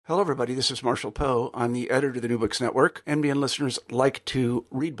Hello, everybody. This is Marshall Poe. I'm the editor of the New Books Network. NBN listeners like to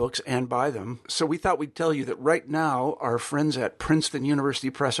read books and buy them. So we thought we'd tell you that right now, our friends at Princeton University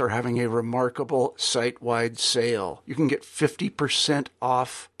Press are having a remarkable site-wide sale. You can get 50%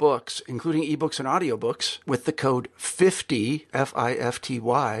 off books, including ebooks and audiobooks, with the code 50,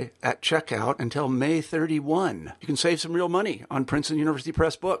 F-I-F-T-Y, at checkout until May 31. You can save some real money on Princeton University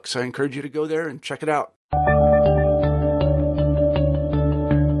Press books. I encourage you to go there and check it out.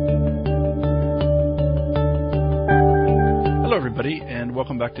 Hello, everybody, and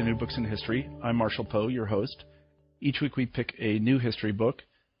welcome back to New Books in History. I'm Marshall Poe, your host. Each week we pick a new history book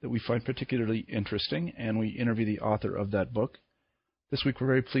that we find particularly interesting, and we interview the author of that book. This week we're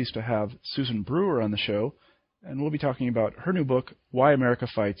very pleased to have Susan Brewer on the show, and we'll be talking about her new book, Why America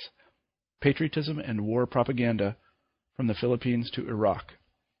Fights: Patriotism and War Propaganda from the Philippines to Iraq.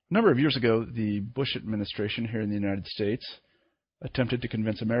 A number of years ago, the Bush administration here in the United States attempted to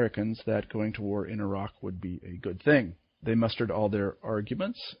convince Americans that going to war in Iraq would be a good thing. They mustered all their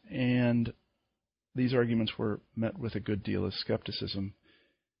arguments, and these arguments were met with a good deal of skepticism.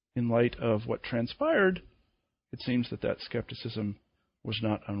 In light of what transpired, it seems that that skepticism was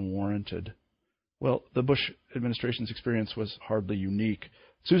not unwarranted. Well, the Bush administration's experience was hardly unique.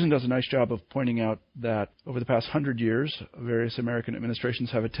 Susan does a nice job of pointing out that over the past 100 years, various American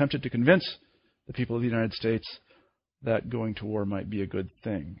administrations have attempted to convince the people of the United States that going to war might be a good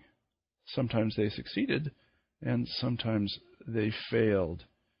thing. Sometimes they succeeded, and sometimes they failed.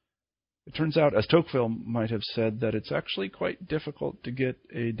 It turns out, as Tocqueville might have said, that it's actually quite difficult to get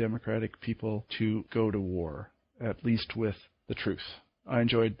a democratic people to go to war, at least with the truth. I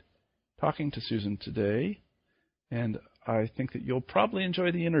enjoyed talking to Susan today, and I think that you'll probably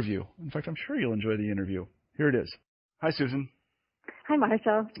enjoy the interview. In fact, I'm sure you'll enjoy the interview. Here it is. Hi, Susan. Hi,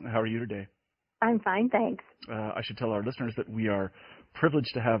 Marshall. How are you today? I'm fine, thanks. I should tell our listeners that we are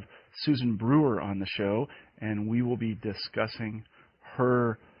privileged to have Susan Brewer on the show, and we will be discussing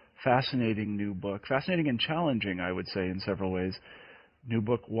her fascinating new book, fascinating and challenging, I would say, in several ways, new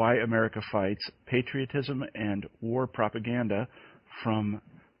book, Why America Fights: Patriotism and War Propaganda from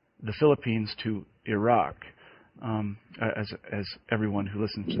the Philippines to Iraq. As everyone who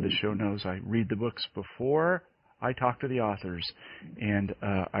listens to this show knows, I read the books before I talk to the authors, and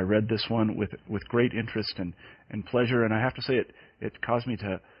I read this one with great interest and pleasure, and I have to say it caused me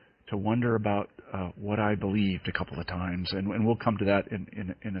to wonder about what I believed a couple of times, and we'll come to that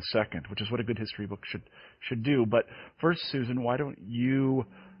in a second, which is what a good history book should do. But first, Susan, why don't you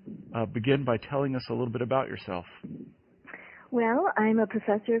begin by telling us a little bit about yourself? Well, I'm a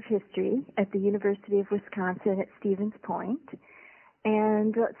professor of history at the University of Wisconsin at Stevens Point.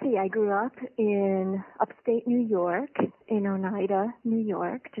 And let's see, I grew up in upstate New York, in Oneida, New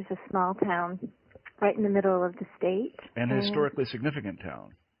York, which is a small town right in the middle of the state. And a historically significant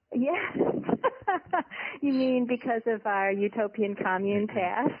town. Yes. You mean because of our utopian commune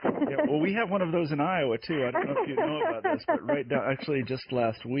past? Yeah, well, we have one of those in Iowa, too. I don't know if you know about this, but right now, actually just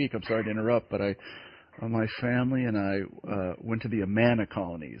last week, I'm sorry to interrupt, but my family and I went to the Amana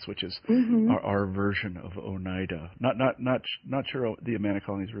colonies, which is our version of Oneida. Not sure the Amana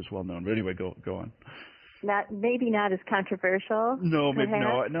colonies are as well known, but anyway, go on. Maybe not as controversial. No,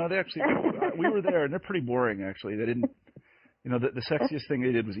 they actually we were there, and they're pretty boring actually. They didn't, the sexiest thing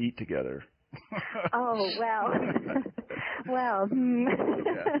they did was eat together. Oh well, well.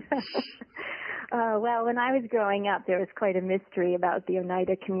 Yeah. Well, when I was growing up, there was quite a mystery about the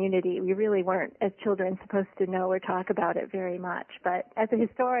Oneida community. We really weren't, as children, supposed to know or talk about it very much. But as a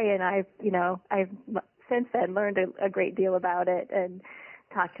historian, I've since then learned a great deal about it and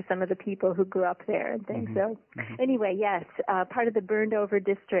talked to some of the people who grew up there and things. So anyway, yes, part of the burned over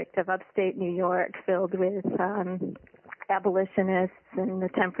district of upstate New York filled with abolitionists and the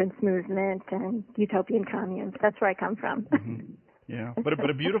temperance movement and utopian communes. That's where I come from. Yeah, but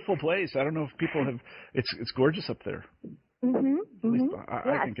a beautiful place. I don't know if people have. It's gorgeous up there. At least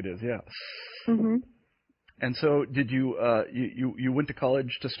I think it is. Yeah. And so, did you you went to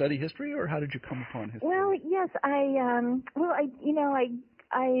college to study history, or how did you come upon history? Well, yes, I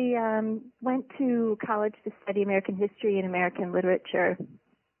went to college to study American history and American literature,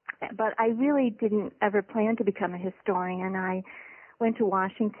 but I really didn't ever plan to become a historian. I went to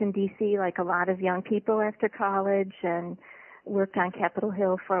Washington, D.C. like a lot of young people after college, and worked on Capitol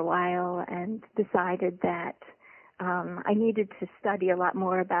Hill for a while, and decided that I needed to study a lot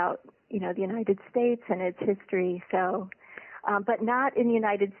more about, the United States and its history. So, but not in the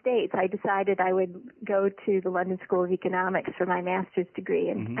United States. I decided I would go to the London School of Economics for my master's degree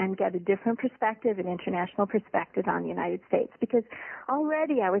and get a different perspective, an international perspective on the United States, because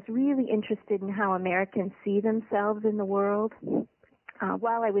already I was really interested in how Americans see themselves in the world.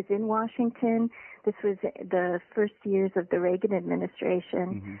 while I was in Washington. This was the first years of the Reagan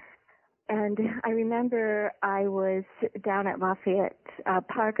administration. Mm-hmm. And I remember I was down at Lafayette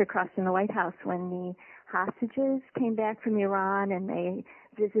Park across from the White House when the hostages came back from Iran, and they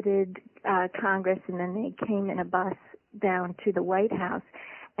visited Congress, and then they came in a bus down to the White House.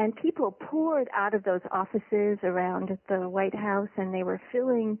 And people poured out of those offices around the White House, and they were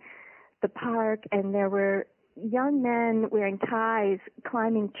filling the park, and there were young men wearing ties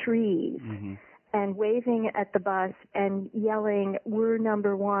climbing trees. Mm-hmm. And waving at the bus and yelling, "We're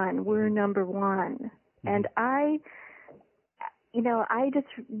number one, we're number one." Mm-hmm. And I just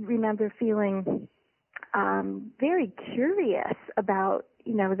remember feeling very curious about,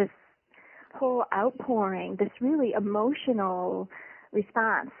 this whole outpouring, this really emotional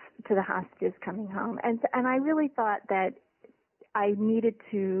response to the hostages coming home. And I really thought that I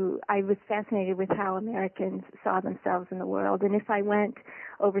was fascinated with how Americans saw themselves in the world. And if I went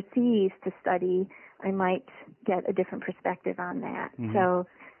overseas to study, I might get a different perspective on that. Mm-hmm. So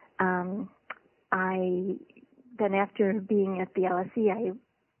then after being at the LSE, I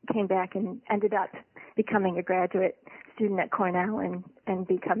came back and ended up becoming a graduate student at Cornell and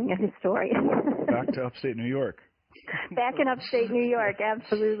becoming a historian. Back to upstate New York. Back in upstate New York,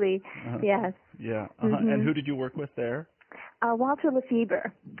 absolutely. Yes. Yeah. Mm-hmm. And who did you work with there? Walter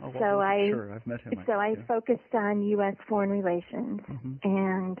Lefebvre. Oh, sure, I've met him. I focused on U.S. foreign relations,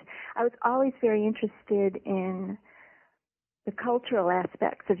 and I was always very interested in the cultural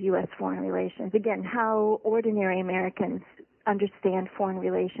aspects of U.S. foreign relations. Again, how ordinary Americans understand foreign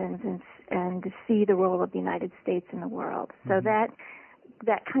relations and see the role of the United States in the world. So that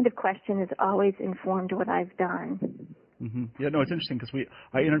kind of question has always informed what I've done. Mm-hmm. Yeah, no, it's interesting because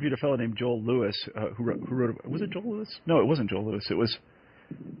I interviewed a fellow named Joel Lewis who wrote. Was it Joel Lewis? No, it wasn't Joel Lewis. It was.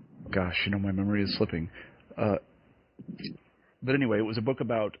 Gosh, my memory is slipping. But anyway, it was a book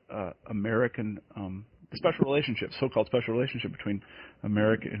about American special relationships, so-called special relationship between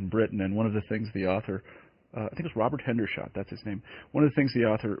America and Britain. And one of the things the author, I think it was Robert Hendershot, that's his name. One of the things the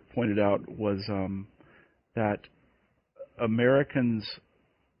author pointed out was that Americans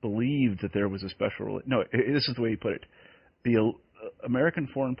believed that there was a special. No, this is the way he put it. The American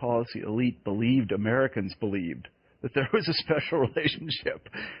foreign policy elite believed Americans believed that there was a special relationship.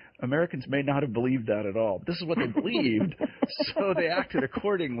 Americans may not have believed that at all, but this is what they believed, so they acted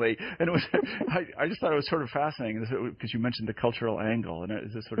accordingly. And it was, I just thought it was sort of fascinating because you mentioned the cultural angle, and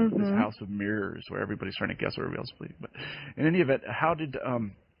it's this sort of this house of mirrors where everybody's trying to guess what everybody else believes. But in any event, how did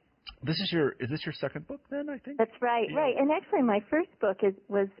is this your second book then? I think that's right, yeah. Right. And actually, my first book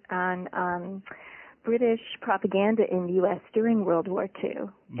was on British propaganda in the U.S. during World War II.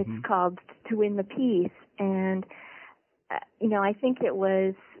 Mm-hmm. It's called To Win the Peace, and I think it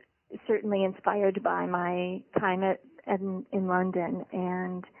was certainly inspired by my time in London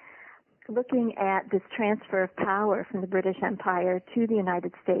and looking at this transfer of power from the British Empire to the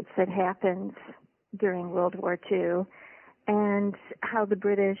United States that happens during World War II, and how the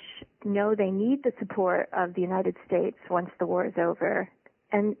British know they need the support of the United States once the war is over,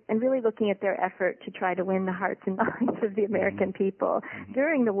 and really looking at their effort to try to win the hearts and minds of the American people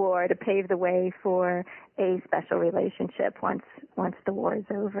during the war to pave the way for a special relationship once the war is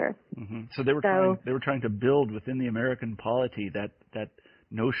over. Mm-hmm. So they were trying to build within the American polity that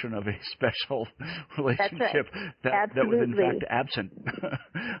notion of a special relationship that was in fact absent.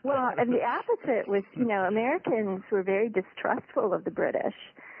 Well, and the opposite was, Americans were very distrustful of the British,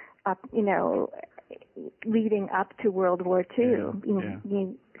 leading up to World War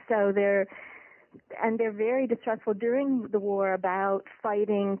II. So they're very distrustful during the war about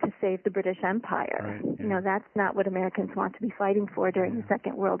fighting to save the British Empire. Right, yeah. That's not what Americans want to be fighting for during the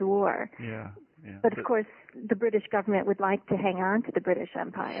Second World War. Yeah. Yeah. But of course, the British government would like to hang on to the British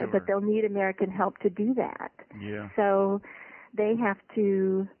Empire, but they'll need American help to do that. Yeah. So they have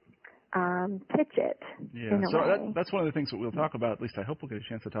to pitch it. Yeah. So that's one of the things that we'll talk about. At least I hope we'll get a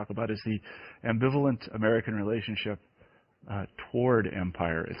chance to talk about is the ambivalent American relationship toward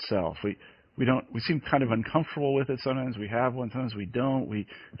empire itself. We seem kind of uncomfortable with it sometimes. We have one, sometimes we don't. We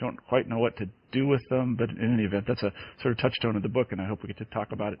don't quite know what to do with them. But in any event, that's a sort of touchstone of the book, and I hope we get to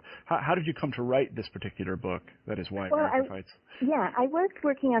talk about it. How did you come to write this particular book? That is Why America Fights. Yeah, I was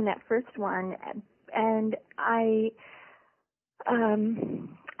working on that first one, and I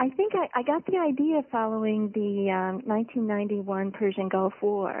think I got the idea following the 1991 Persian Gulf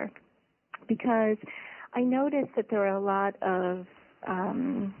War, because I noticed that there were a lot of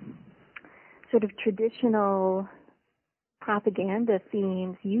sort of traditional propaganda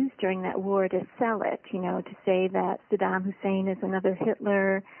themes used during that war to sell it, to say that Saddam Hussein is another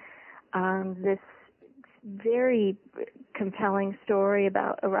Hitler, this very compelling story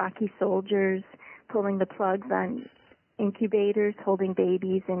about Iraqi soldiers pulling the plugs on incubators, holding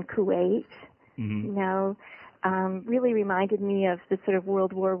babies in Kuwait. Really reminded me of the sort of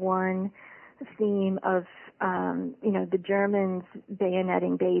World War I theme of, the Germans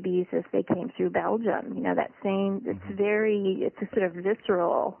bayoneting babies as they came through Belgium. That same, it's a sort of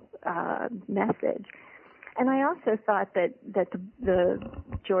visceral message. And I also thought that the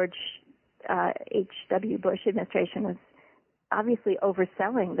George H.W. Bush administration was obviously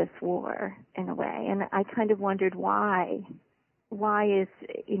overselling this war in a way. And I kind of wondered why. Why is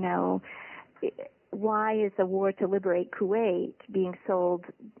a war to liberate Kuwait being sold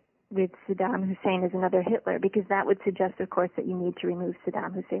with Saddam Hussein as another Hitler? Because that would suggest, of course, that you need to remove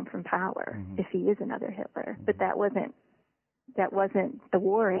Saddam Hussein from power if he is another Hitler. But that wasn't the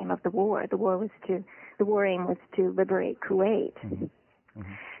war aim of the war. The war aim was to liberate Kuwait.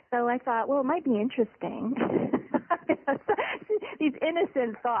 So I thought, well, it might be interesting. These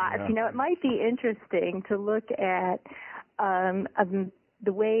innocent thoughts, it might be interesting to look at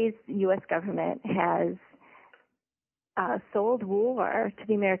the ways the U.S. government has sold war to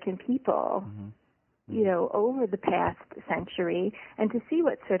the American people, over the past century, and to see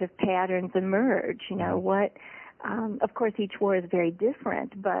what sort of patterns emerge. Of course, each war is very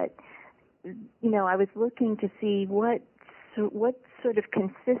different, but I was looking to see what sort of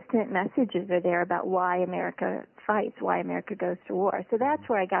consistent messages are there about why America fights, why America goes to war. So that's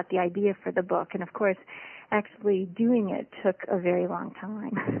where I got the idea for the book. And of course, actually doing it took a very long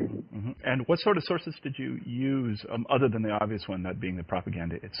time. And what sort of sources did you use, other than the obvious one, that being the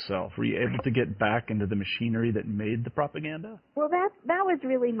propaganda itself? Were you able to get back into the machinery that made the propaganda? Well, that was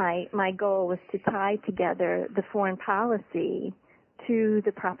really my goal, was to tie together the foreign policy to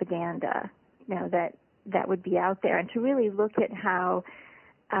the propaganda, that would be out there, and to really look at how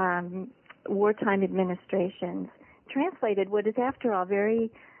wartime administrations translated what is, after all,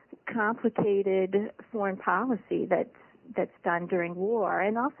 very complicated foreign policy that's done during war,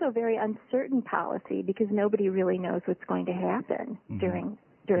 and also very uncertain policy, because nobody really knows what's going to happen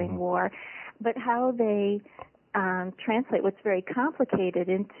during war. But how they translate what's very complicated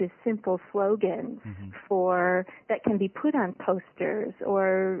into simple slogans that can be put on posters,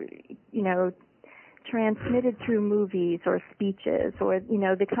 or transmitted through movies or speeches, or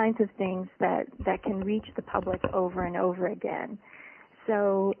the kinds of things that can reach the public over and over again.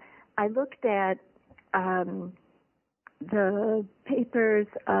 So I looked at the papers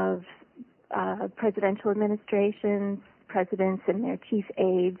of presidential administrations, presidents and their chief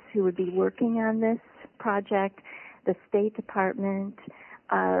aides who would be working on this project, the State Department,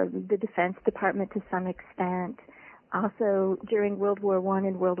 the Defense Department to some extent. Also, during World War I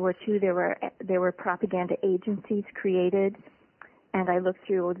and World War II, there were propaganda agencies created, and I looked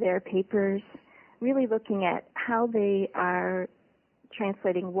through their papers, really looking at how they are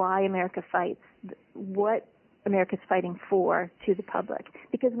translating why America fights, what America's fighting for, to the public.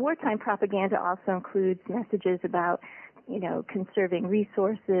 Because wartime propaganda also includes messages about, conserving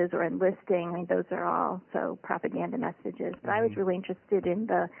resources or enlisting. I mean, those are also propaganda messages. But I was really interested in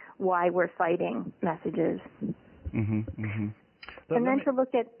the why we're fighting messages. And then to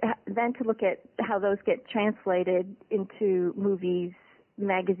look at how those get translated into movies,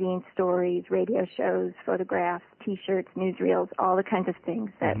 magazine stories, radio shows, photographs, T-shirts, newsreels, all the kinds of things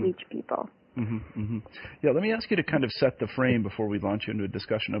that reach people. Yeah, let me ask you to kind of set the frame before we launch into a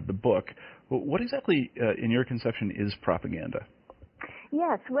discussion of the book. What exactly, in your conception, is propaganda?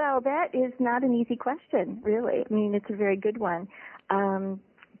 Yes, well, that is not an easy question, really. I mean, it's a very good one.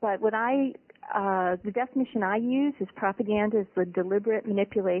 But the definition I use is propaganda is the deliberate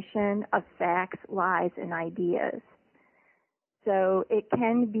manipulation of facts, lies, and ideas. So it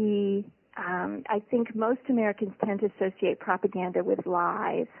can be, I think most Americans tend to associate propaganda with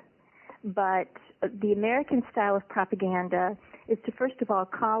lies. But the American style of propaganda is to, first of all,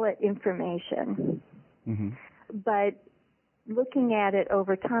 call it information. But looking at it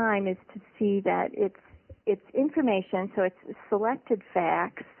over time is to see that it's information, so it's selected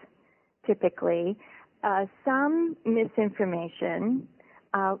facts, typically, some misinformation,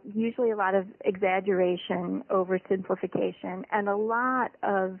 usually a lot of exaggeration, oversimplification, and a lot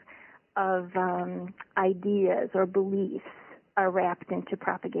of ideas or beliefs are wrapped into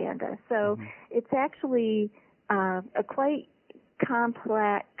propaganda. So it's actually a quite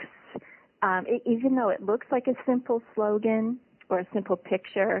complex, even though it looks like a simple slogan or a simple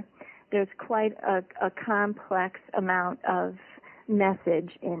picture, there's quite a complex amount of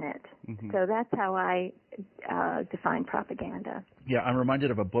message in it. So that's how I define propaganda. Yeah, I'm reminded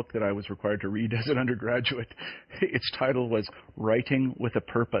of a book that I was required to read as an undergraduate. Its title was Writing with a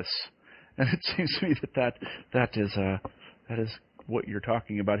Purpose. And it seems to me that is what you're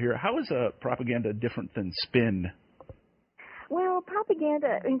talking about here. How is propaganda different than spin? Well,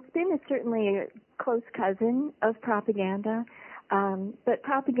 propaganda, spin is certainly a close cousin of propaganda, but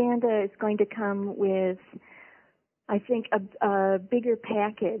propaganda is going to come with, I think, a bigger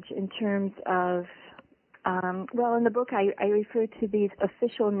package in terms of, in the book I refer to these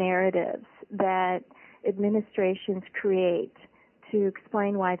official narratives that administrations create to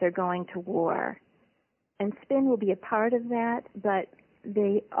explain why they're going to war. And spin will be a part of that, but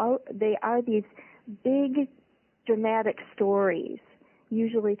they are these big dramatic stories,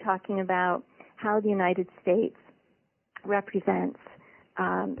 usually talking about how the United States represents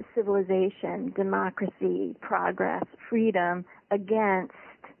civilization, democracy, progress, freedom against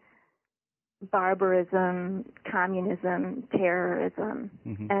barbarism, communism, terrorism.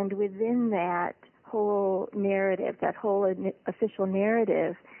 Mm-hmm. And within that whole narrative, that whole official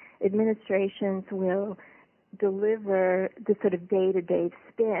narrative, administrations will deliver the sort of day-to-day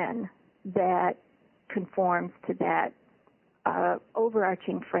spin that conforms to that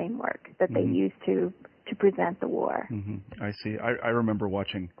overarching framework that they use to present the war. Mm-hmm. I see. I remember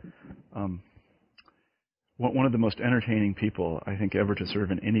watching one of the most entertaining people, I think, ever to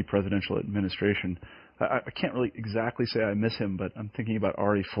serve in any presidential administration. I can't really exactly say I miss him, but I'm thinking about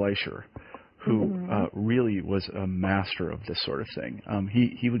Ari Fleischer, who really was a master of this sort of thing.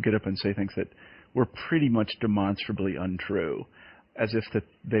 He would get up and say things that were pretty much demonstrably untrue, as if that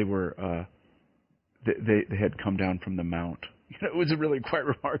they were they had come down from the mount. It was really quite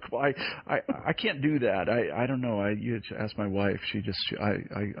remarkable. I can't do that. I don't know. You ask my wife.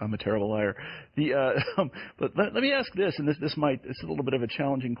 I'm a terrible liar. But let me ask this, and it's a little bit of a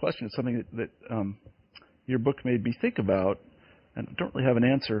challenging question. It's something that your book made me think about, and I don't really have an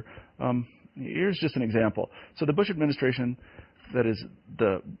answer. Here's just an example. So the Bush administration, that is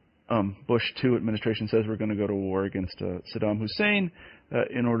the Bush II administration, says we're going to go to war against Saddam Hussein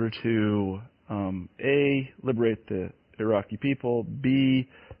in order to A, liberate the Iraqi people, B,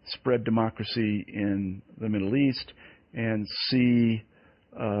 spread democracy in the Middle East, and C,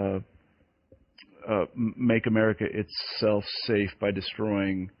 make America itself safe by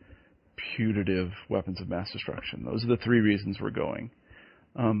destroying putative weapons of mass destruction. Those are the three reasons we're going.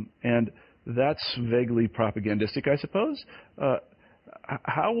 And that's vaguely propagandistic, I suppose.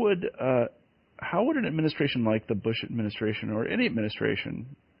 How would an administration like the Bush administration or any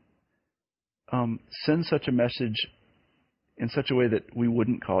administration send such a message in such a way that we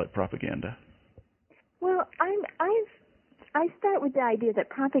wouldn't call it propaganda? Well, I start with the idea that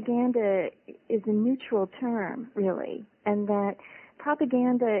propaganda is a neutral term, really, and that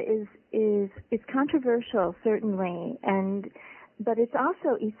propaganda is controversial, certainly, but it's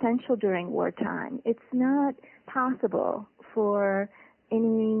also essential during wartime. It's not possible for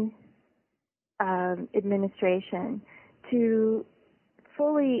any administration to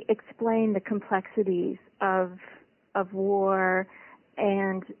fully explain the complexities of war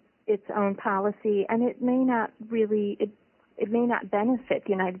and its own policy, and it may not benefit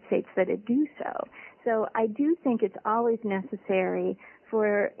the United States that it do so. So I do think it's always necessary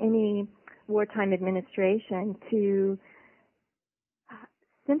for any wartime administration to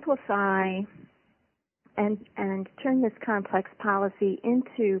simplify and turn this complex policy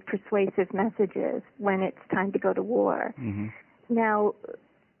into persuasive messages when it's time to go to war. Mm-hmm. Now,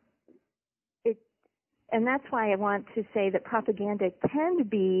 and that's why I want to say that propaganda can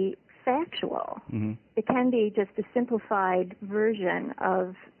be factual. Mm-hmm. It can be just a simplified version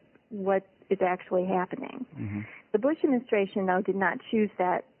of what is actually happening. Mm-hmm. The Bush administration, though, did not choose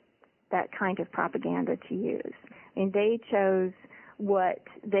that kind of propaganda to use. I mean, they chose what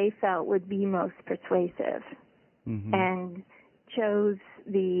they felt would be most persuasive, mm-hmm. and chose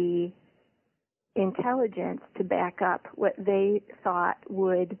the intelligence to back up what they thought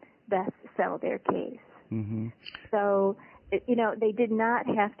would best sell their case. Mm-hmm. So, they did not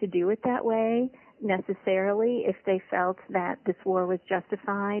have to do it that way necessarily if they felt that this war was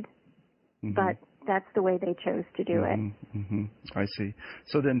justified, mm-hmm. but that's the way they chose to do mm-hmm. it. Mm-hmm. I see.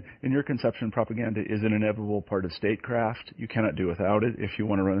 So then, in your conception, propaganda is an inevitable part of statecraft. You cannot do without it if you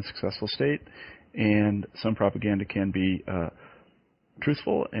want to run a successful state, and some propaganda can be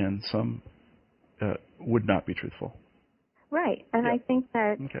truthful and some would not be truthful. Right, and yeah. I think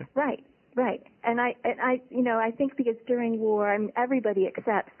that, okay. Right, and I think because during war, everybody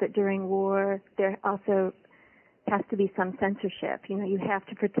accepts that during war there also has to be some censorship. You have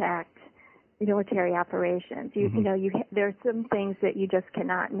to protect military operations. Mm-hmm. There are some things that you just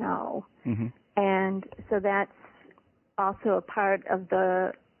cannot know, mm-hmm. and so that's also a part of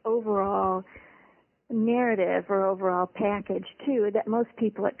the overall narrative or overall package too that most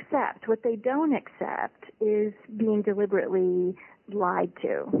people accept. What they don't accept is being deliberately lied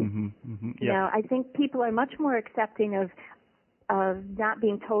to. Mm-hmm, mm-hmm, yeah. You know, I think people are much more accepting of not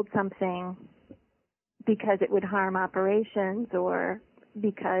being told something because it would harm operations or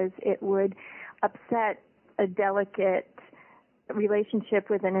because it would upset a delicate relationship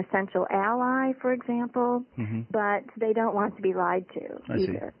with an essential ally, for example, but they don't want to be lied to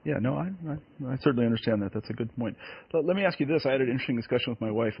either. See. Yeah, no, I certainly understand that. That's a good point. Let me ask you this. I had an interesting discussion with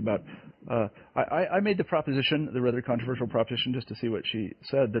my wife about, I made the proposition, the rather controversial proposition, just to see what she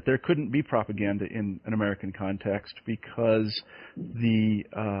said, that there couldn't be propaganda in an American context because the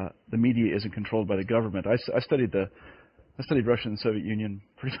media isn't controlled by the government. I studied Russia and the Soviet Union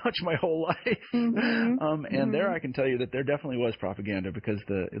pretty much my whole life. And there I can tell you that there definitely was propaganda because,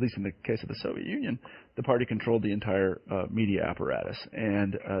 at least in the case of the Soviet Union, the party controlled the entire media apparatus.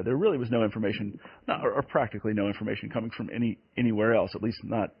 And there really was no information, or practically no information coming from anywhere else, at least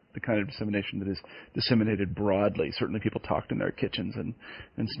not the kind of dissemination that is disseminated broadly. Certainly people talked in their kitchens and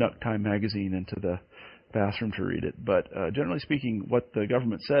snuck Time magazine into the bathroom to read it. But generally speaking, what the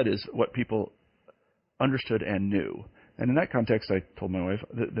government said is what people understood and knew. And in that context, I told my wife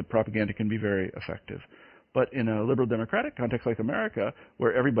that propaganda can be very effective. But in a liberal democratic context like America,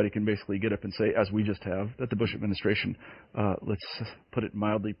 where everybody can basically get up and say, as we just have, that the Bush administration, let's put it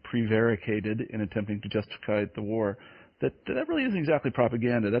mildly, prevaricated in attempting to justify the war, that really isn't exactly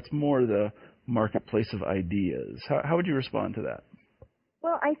propaganda. That's more the marketplace of ideas. How would you respond to that?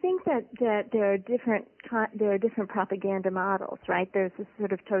 Well, I think that there are different propaganda models, right? There's this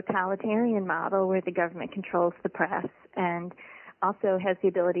sort of totalitarian model where the government controls the press and also has the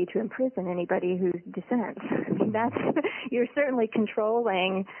ability to imprison anybody who dissents. I mean, you're certainly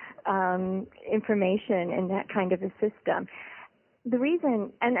controlling information in that kind of a system. The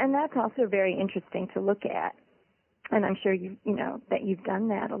reason, and that's also very interesting to look at. And I'm sure you know that you've done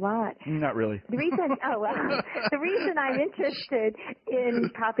that a lot. Not really. The reason I'm interested in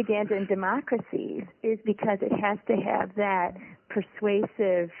propaganda in democracies is because it has to have that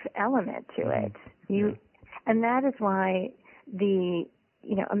persuasive element to it. And that is why the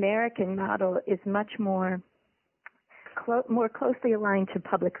American model is much more closely aligned to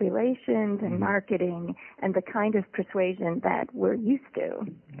public relations and marketing and the kind of persuasion that we're used to,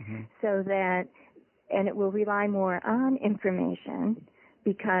 so that. And it will rely more on information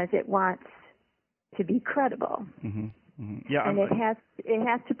because it wants to be credible. Yeah, and it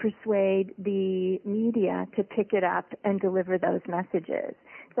has to persuade the media to pick it up and deliver those messages.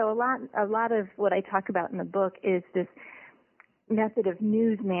 So a lot of what I talk about in the book is this method of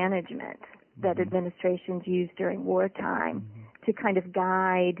news management that administrations use during wartime to kind of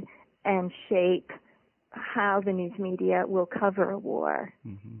guide and shape how the news media will cover a war.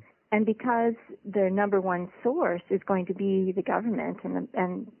 And because the number one source is going to be the government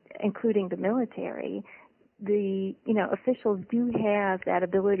and including the military, the officials do have that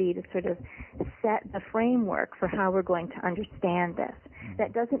ability to sort of set the framework for how we're going to understand this.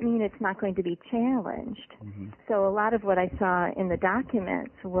 That doesn't mean it's not going to be challenged. So a lot of what I saw in the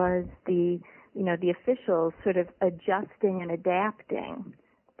documents was the officials sort of adjusting and adapting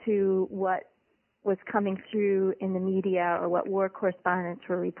to what was coming through in the media or what war correspondents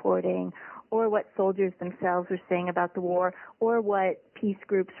were reporting or what soldiers themselves were saying about the war or what peace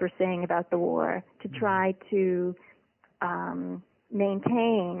groups were saying about the war to try to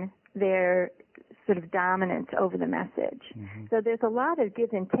maintain their sort of dominance over the message. So there's a lot of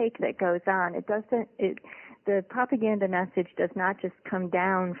give and take that goes on. The propaganda message does not just come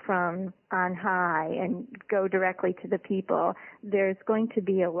down from on high and go directly to the people. There's going to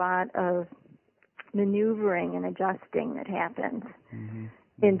be a lot of maneuvering and adjusting that happens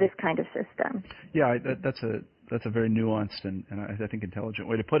in this kind of system. Yeah, that's a very nuanced and I think intelligent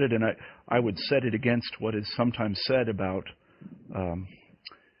way to put it. And I would set it against what is sometimes said about,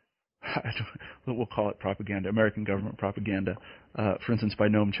 we'll call it propaganda, American government propaganda. For instance, by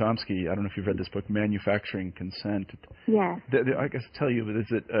Noam Chomsky. I don't know if you've read this book, Manufacturing Consent. Yes. I guess to tell you is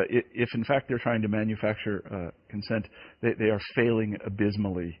that if in fact they're trying to manufacture consent, they are failing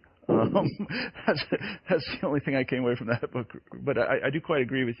abysmally. That's the only thing I came away from that book. But I do quite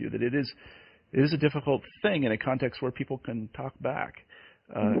agree with you that it is a difficult thing in a context where people can talk back,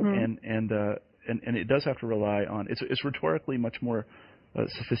 and it does have to rely on. It's rhetorically much more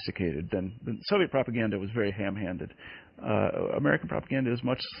sophisticated than Soviet propaganda was very ham-handed. American propaganda is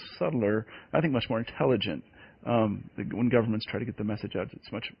much subtler. I think much more intelligent. When governments try to get the message out,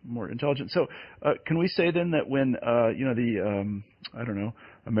 it's much more intelligent. So, can we say then that when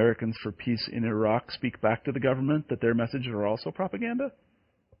Americans for Peace in Iraq speak back to the government, that their messages are also propaganda?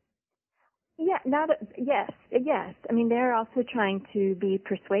 Yeah, yes. I mean, they're also trying to be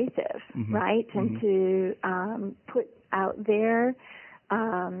persuasive, right, and to put out their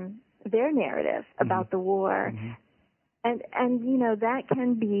narrative about the war, and that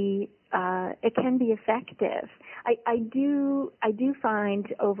can be it can be effective. I do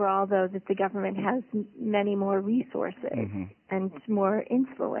find overall though that the government has many more resources and more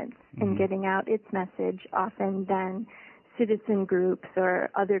influence in getting out its message often than citizen groups or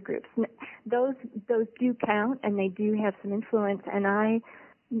other groups. Those do count, and they do have some influence. And I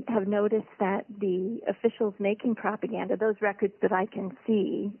have noticed that the officials making propaganda, those records that I can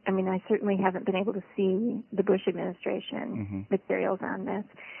see, I mean, I certainly haven't been able to see the Bush administration materials on this,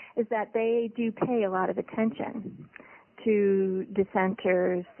 is that they do pay a lot of attention to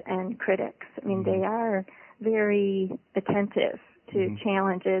dissenters and critics. I mean, they are very attentive to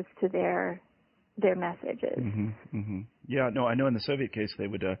challenges to their messages. Yeah, no, I know in the Soviet case they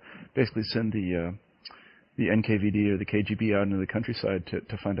would basically send the NKVD or the KGB out into the countryside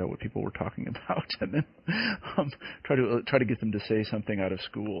to find out what people were talking about, and then try to get them to say something out of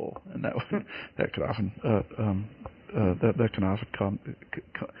school, and that could often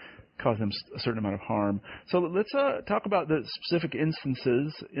cause them a certain amount of harm. So let's talk about the specific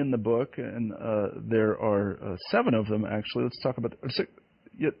instances in the book, and there are 7 of them actually. Let's talk about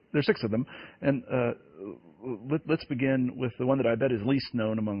there's 6 of them, and let's begin with the one that I bet is least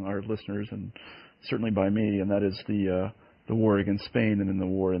known among our listeners, and certainly by me, and that is the war against Spain and then the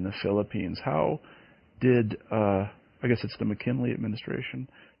war in the Philippines. How did I guess it's the McKinley administration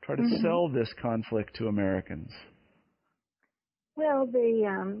try to sell this conflict to Americans? Well,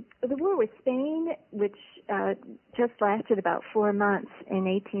 the war with Spain, which just lasted about 4 months in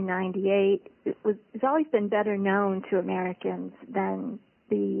 1898, it's always been better known to Americans than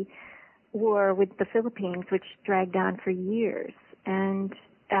the war with the Philippines, which dragged on for years. And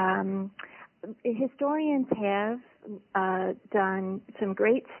historians have done some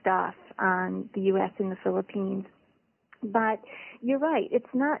great stuff on the U.S. and the Philippines, but you're right,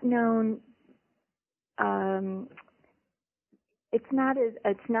 it's not known. It's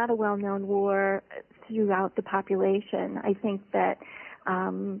not a well-known war throughout the population. I think that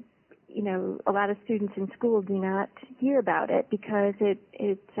a lot of students in school do not hear about it because it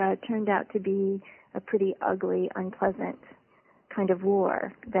turned out to be a pretty ugly, unpleasant kind of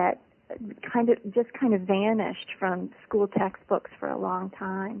war that kind of vanished from school textbooks for a long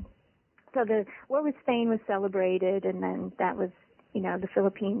time. So the war with Spain was celebrated, and then that was, the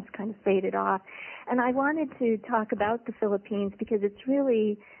Philippines kind of faded off. And I wanted to talk about the Philippines because it's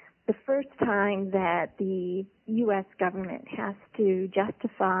really the first time that the U.S. government has to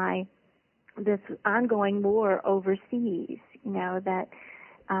justify this ongoing war overseas,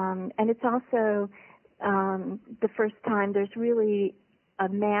 and it's also the first time there's really a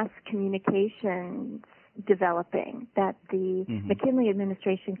mass communications developing that the McKinley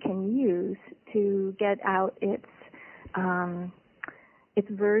administration can use to get out its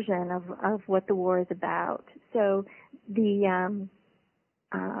version of what the war is about. So the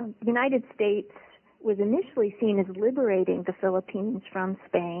United States was initially seen as liberating the Philippines from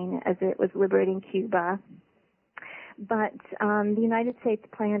Spain as it was liberating Cuba. But the United States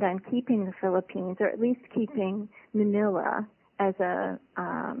planned on keeping the Philippines, or at least keeping Manila, as a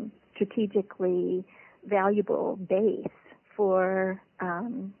strategically valuable base for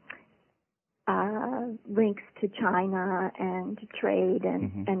links to China and trade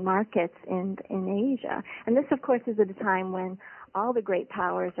and markets in Asia. And this, of course, is at a time when all the great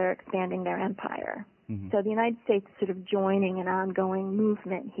powers are expanding their empire. So the United States is sort of joining an ongoing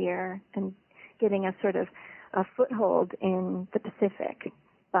movement here and getting a sort of a foothold in the Pacific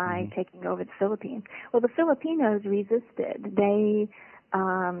by taking over the Philippines. Well, the Filipinos resisted. They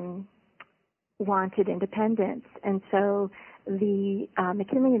wanted independence, and so the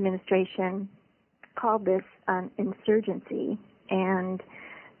McKinley administration called this an insurgency and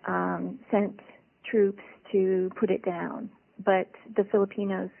sent troops to put it down. But the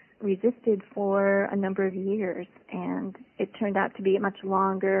Filipinos resisted for a number of years, and it turned out to be a much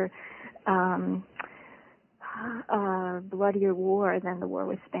longer, bloodier war than the war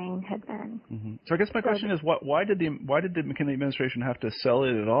with Spain had been. So I guess my question is, why did the McKinley administration have to sell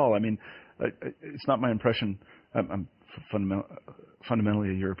it at all? I mean, it's not my impression. I'm fundamentally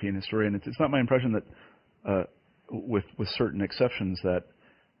a European historian. It's not my impression that, with certain exceptions, that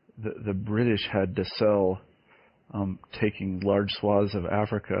the British had to sell taking large swaths of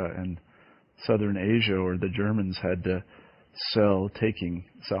Africa and southern Asia, or the Germans had to sell taking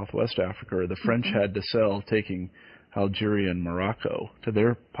Southwest Africa, or the French had to sell taking Algeria and Morocco to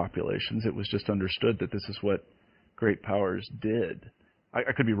their populations. It was just understood that this is what great powers did.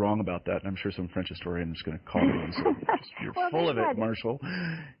 I could be wrong about that, and I'm sure some French historian is going to call me and say, "You're full of it, Marshall."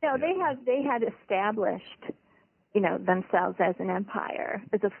 No, they had established, themselves as an empire,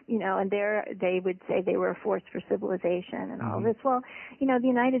 and they would say they were a force for civilization and all Mm-hmm. this. Well, the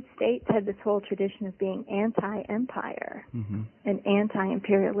United States had this whole tradition of being anti-empire Mm-hmm. and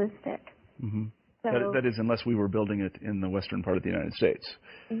anti-imperialistic. Mm-hmm. So, that is, unless we were building it in the western part of the United States.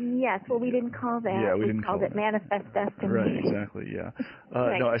 yes, well, we didn't call that. Yeah, we didn't called call it that. manifest destiny. Right, exactly. Yeah.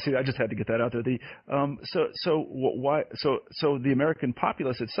 Right. No, I see. I just had to get that out there. So the American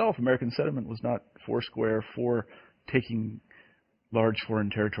populace itself, American settlement, was not foursquare for taking large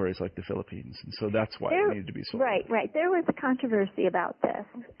foreign territories like the Philippines, and so that's why it needed to be sold. Right. There was a controversy about this,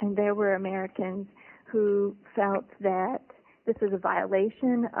 and there were Americans who felt that this was a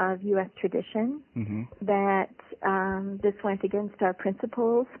violation of U.S. tradition, Mm-hmm. that this went against our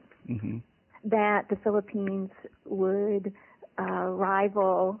principles, Mm-hmm. that the Philippines would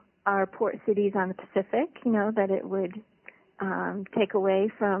rival our port cities on the Pacific, that it would take away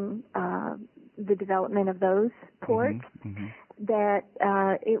from the development of those ports, Mm-hmm. that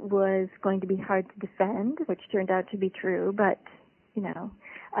it was going to be hard to defend, which turned out to be true, but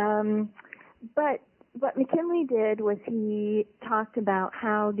what McKinley did was he talked about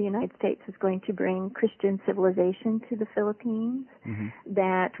how the United States was going to bring Christian civilization to the Philippines, Mm-hmm.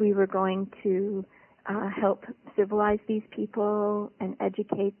 that we were going to help civilize these people and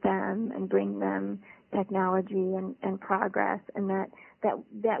educate them and bring them technology and progress, and that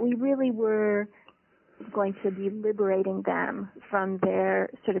we really were going to be liberating them from their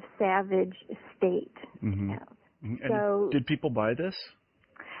sort of savage state. Mm-hmm. And So, did people buy this?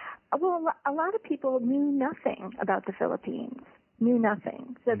 well, a lot of people knew nothing about the Philippines,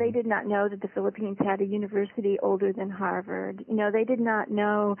 So they did not know that the Philippines had a university older than Harvard. They did not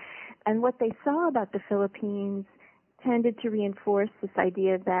know. And what they saw about the Philippines tended to reinforce this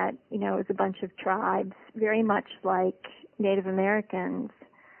idea that, it was a bunch of tribes, very much like Native Americans,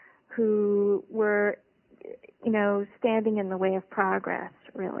 who were, standing in the way of progress,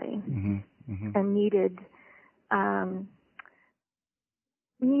 really, Mm-hmm. Mm-hmm. and needed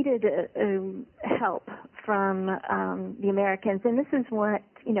help from the Americans. And this is what,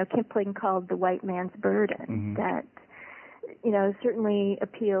 Kipling called the white man's burden, Mm-hmm. that, certainly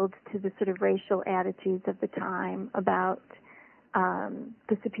appealed to the sort of racial attitudes of the time about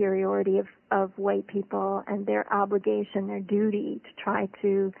the superiority of white people and their obligation, their duty to try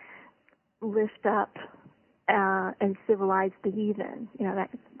to lift up and civilize the heathen,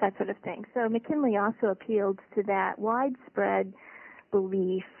 that sort of thing. So McKinley also appealed to that widespread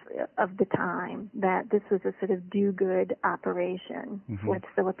belief of the time that this was a sort of do-good operation Mm-hmm. for the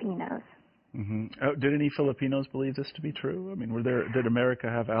Filipinos. Mm-hmm. Did any Filipinos believe this to be true? I mean, did America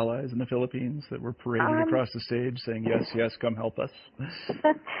have allies in the Philippines that were parading across the stage saying, yes, yes, come help us?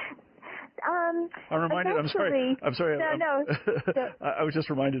 I'm reminded. I'm sorry. No. I was just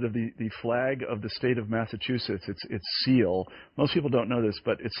reminded of the flag of the state of Massachusetts. Its seal. Most people don't know this,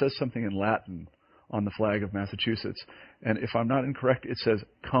 but it says something in Latin on the flag of Massachusetts, and if I'm not incorrect, it says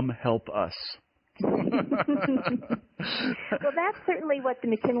 "Come help us." Well, that's certainly what the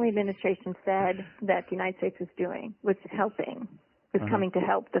McKinley administration said that the United States was doing, was coming to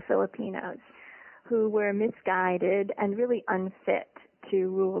help the Filipinos, who were misguided and really unfit to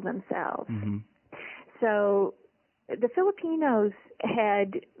rule themselves. Mm-hmm. So the Filipinos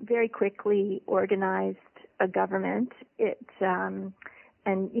had very quickly organized a government.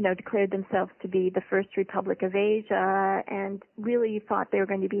 And declared themselves to be the first republic of Asia, and really thought they were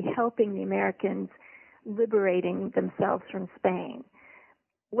going to be helping the Americans liberating themselves from Spain.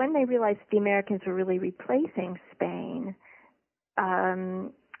 When they realized the Americans were really replacing Spain,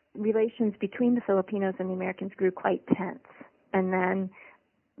 relations between the Filipinos and the Americans grew quite tense, and then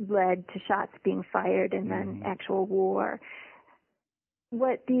led to shots being fired and then actual war.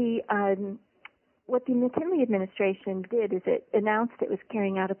 What the McKinley administration did is it announced it was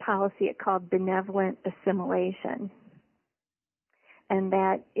carrying out a policy it called benevolent assimilation, and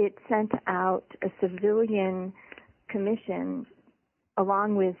that it sent out a civilian commission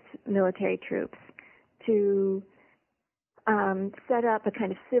along with military troops to set up a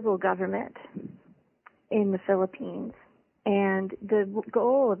kind of civil government in the Philippines. And the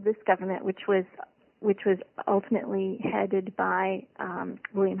goal of this government, which was ultimately headed by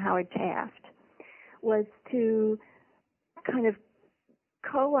William Howard Taft, was to kind of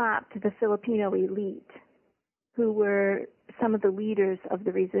co-opt the Filipino elite, who were some of the leaders of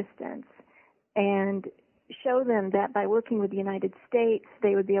the resistance, and show them that by working with the United States,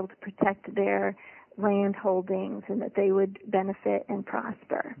 they would be able to protect their land holdings and that they would benefit and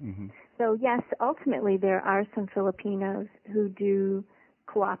prosper. Mm-hmm. So yes, ultimately there are some Filipinos who do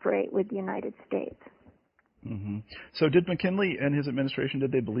cooperate with the United States. Mm-hmm. So did McKinley and his administration,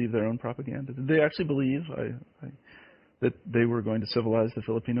 did they believe their own propaganda? Did they actually believe that they were going to civilize the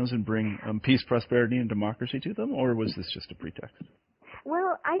Filipinos and bring peace, prosperity, and democracy to them, or was this just a pretext?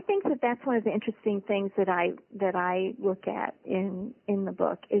 Well, I think that that's one of the interesting things that I look at in the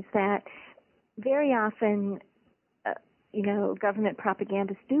book, is that very often, government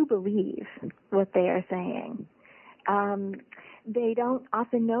propagandists do believe what they are saying. They don't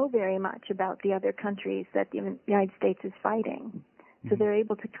often know very much about the other countries that the United States is fighting. So they're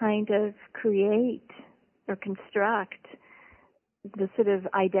able to kind of create or construct the sort of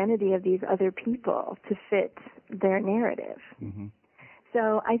identity of these other people to fit their narrative. Mm-hmm.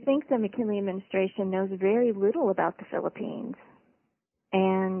 So I think the McKinley administration knows very little about the Philippines.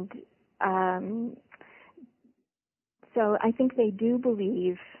 And so I think they do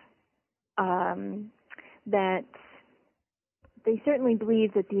believe that they certainly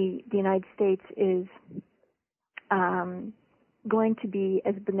believe that the United States is going to be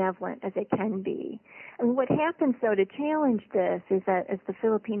as benevolent as it can be. And what happens, though, to challenge this is that as the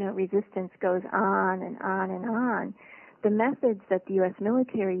Filipino resistance goes on and on and on, the methods that the U.S.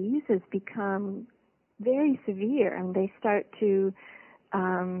 military uses become very severe, and they start to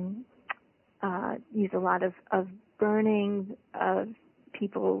use a lot of burning of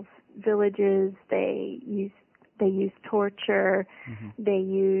people's villages. They use torture. Mm-hmm. They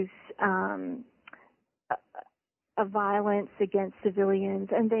use a violence against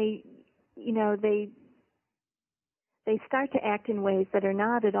civilians, and they start to act in ways that are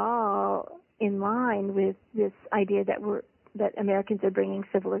not at all in line with this idea that Americans are bringing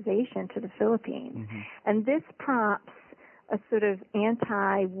civilization to the Philippines. Mm-hmm. And this prompts a sort of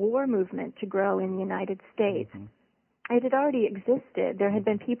anti-war movement to grow in the United States. Mm-hmm. It had already existed. There had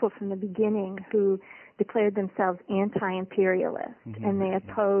been people from the beginning who declared themselves anti-imperialist, mm-hmm. and they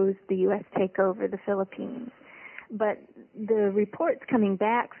opposed the U.S. takeover of the Philippines. But the reports coming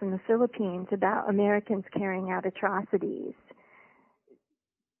back from the Philippines about Americans carrying out atrocities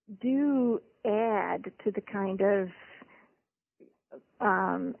do add to the kind of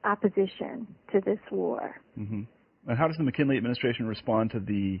opposition to this war. Mm-hmm. And how does the McKinley administration respond to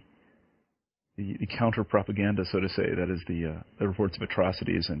the counter-propaganda, so to say, that is the reports of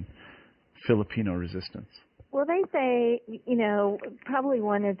atrocities and Filipino resistance? Well, they say, probably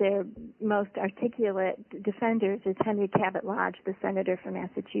one of their most articulate defenders is Henry Cabot Lodge, the senator from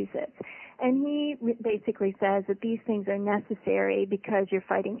Massachusetts. And he basically says that these things are necessary because you're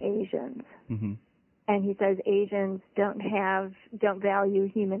fighting Asians. Mm-hmm. And he says Asians don't value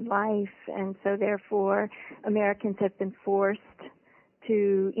human life, and so therefore Americans have been forced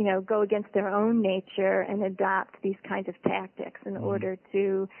to, go against their own nature and adopt these kinds of tactics in mm-hmm. order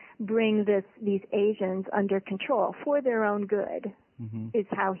to bring these Asians under control for their own good, mm-hmm. is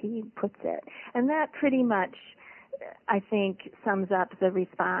how he puts it. And that pretty much, I think, sums up the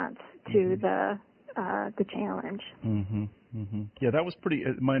response to mm-hmm. the challenge. Mm-hmm. Mm-hmm. Yeah, that was pretty.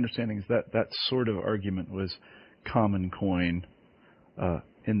 My understanding is that sort of argument was common coin at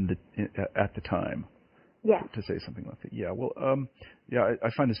the time. Yes. To say something like that. Yeah. Well, I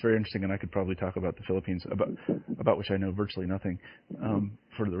find this very interesting, and I could probably talk about the Philippines, about which I know virtually nothing,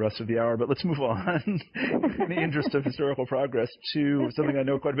 for the rest of the hour. But let's move on, in the interest of historical progress, to something I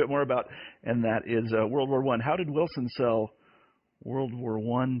know quite a bit more about, and that is World War I. How did Wilson sell World War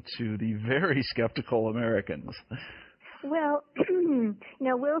I to the very skeptical Americans? Well,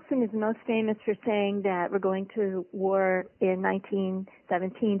 Wilson is most famous for saying that we're going to war in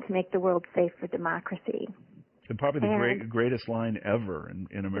 1917 to make the world safe for democracy. And probably the greatest line ever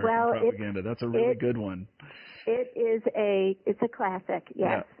in American propaganda. That's a really good one. It's a classic,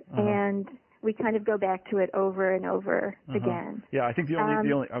 yes. Yeah. Uh-huh. And we kind of go back to it over and over uh-huh. again. Yeah, I think the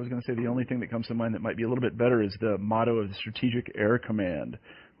only thing that comes to mind that might be a little bit better is the motto of the Strategic Air Command,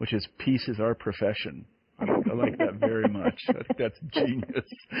 which is "Peace is our profession." I like that very much. I think that's genius.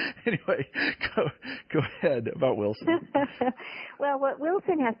 Anyway, go ahead about Wilson. Well, what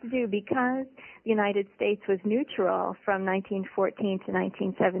Wilson has to do, because the United States was neutral from 1914 to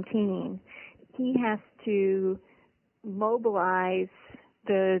 1917, he has to mobilize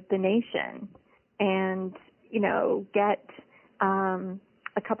the nation and, get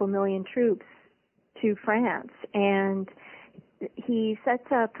a couple million troops to France. And he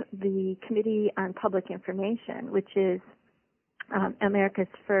sets up the Committee on Public Information, which is America's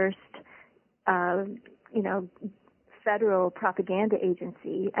first, federal propaganda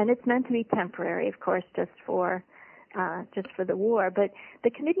agency, and it's meant to be temporary, of course, just for the war. But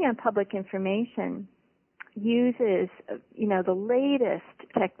the Committee on Public Information uses, the latest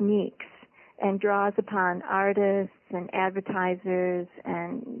techniques and draws upon artists and advertisers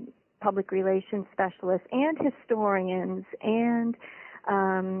and public relations specialists and historians and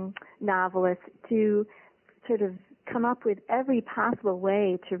novelists to sort of come up with every possible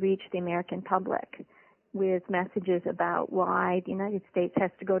way to reach the American public with messages about why the United States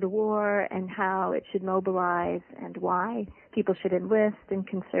has to go to war and how it should mobilize and why people should enlist and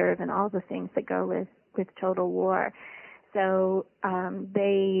conserve and all the things that go with total war. So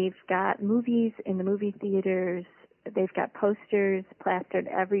they've got movies in the movie theaters. They've got posters plastered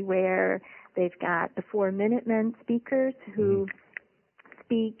everywhere. They've got the 4 Minutemen speakers who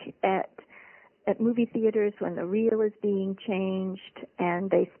speak at movie theaters when the reel is being changed, and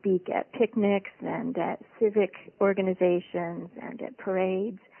they speak at picnics and at civic organizations and at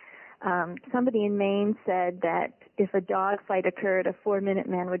parades. Somebody in Maine said that if a dog fight occurred, a 4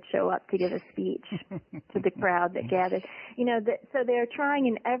 Minuteman would show up to give a speech to the crowd that gathered. So they're trying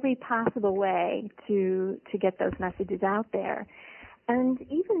in every possible way to get those messages out there. And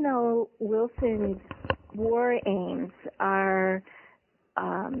even though Wilson's war aims are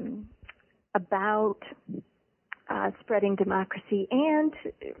about spreading democracy and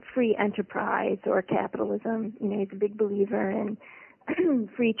free enterprise or capitalism, he's a big believer in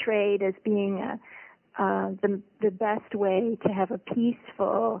free trade as being the best way to have a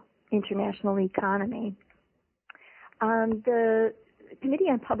peaceful international economy. The Committee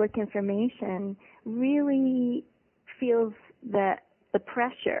on Public Information really feels that the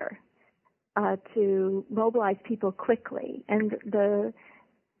pressure to mobilize people quickly, and the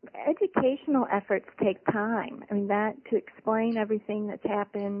educational efforts take time. I mean, that to explain everything that's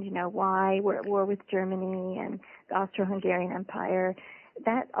happened, why we're at war with Germany and the Austro-Hungarian Empire,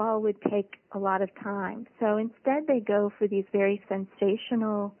 that all would take a lot of time. So instead they go for these very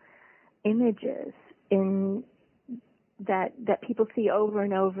sensational images that people see over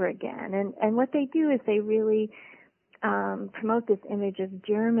and over again. And what they do is they really promote this image of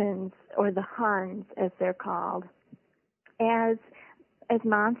Germans, or the Huns as they're called, as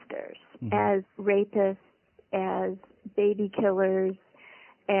monsters, as rapists, as baby killers,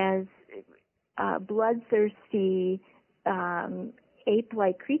 as bloodthirsty,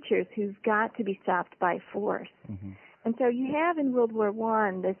 ape-like creatures who've got to be stopped by force. And so you have in World War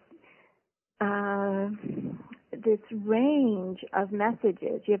I this range of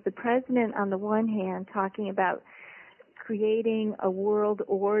messages. You have the president on the one hand talking about creating a world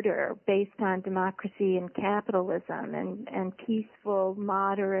order based on democracy and capitalism and peaceful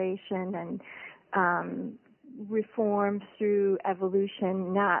moderation and reform through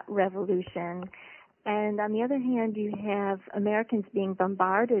evolution, not revolution. And on the other hand, you have Americans being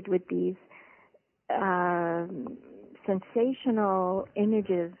bombarded with these sensational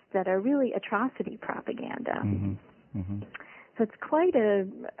images that are really atrocity propaganda. So it's quite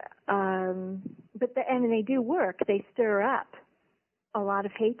and they do work. They stir up a lot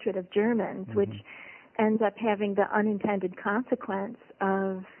of hatred of Germans, which ends up having the unintended consequence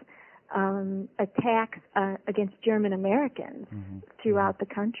of attacks against German Americans throughout the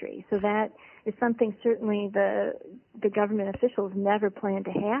country. So that is something certainly the government officials never planned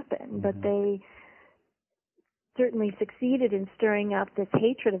to happen, but they certainly succeeded in stirring up this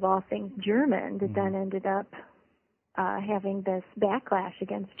hatred of all things German that then ended up having this backlash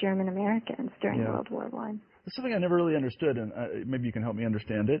against German Americans during World War I. It's something I never really understood, and maybe you can help me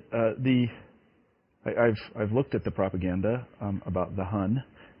understand it. I've looked at the propaganda about the Hun,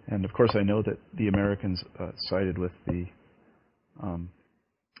 and of course I know that the Americans sided with the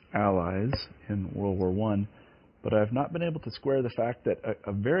Allies in World War I, but I've not been able to square the fact that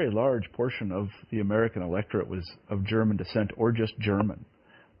a very large portion of the American electorate was of German descent or just German.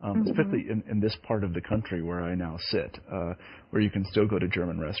 Especially in this part of the country where I now sit, where you can still go to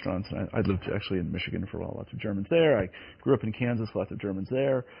German restaurants. And I lived actually in Michigan for a while, lots of Germans there. I grew up in Kansas, lots of Germans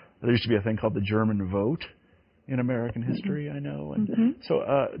there. There used to be a thing called the German vote in American history, I know. And so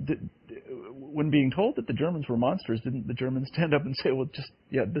when being told that the Germans were monsters, didn't the Germans stand up and say, well,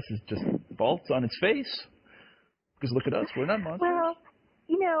 this is just false on its face? Because look at us, we're not monsters. Well,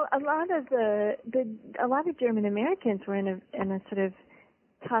 a lot of German Americans were in a sort of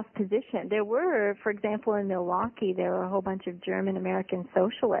tough position. There were, for example, in Milwaukee, there were a whole bunch of German American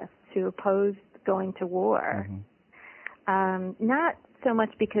socialists who opposed going to war. Not so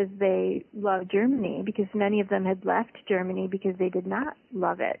much because they loved Germany, because many of them had left Germany because they did not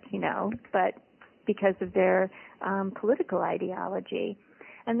love it, but because of their political ideology.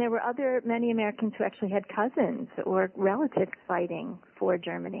 And there were many Americans who actually had cousins or relatives fighting for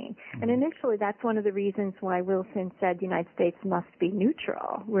Germany. And initially, that's one of the reasons why Wilson said the United States must be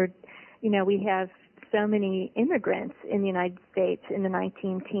neutral. We have so many immigrants in the United States in the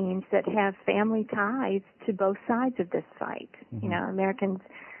 19 teens that have family ties to both sides of this fight. Mm-hmm. You know, Americans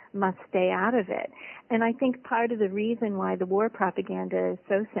must stay out of it. And I think part of the reason why the war propaganda is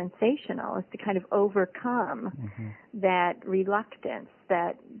so sensational is to kind of overcome mm-hmm. that reluctance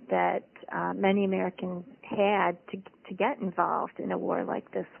that many Americans had to get involved in a war like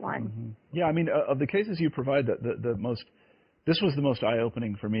this one. Mm-hmm. Yeah, I mean, of the cases you provide, this was the most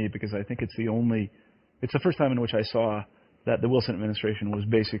eye-opening for me, because I think it's the first time in which I saw that the Wilson administration was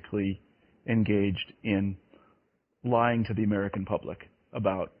basically engaged in lying to the American public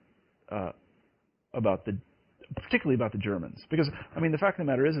about particularly about the Germans. Because, I mean, the fact of the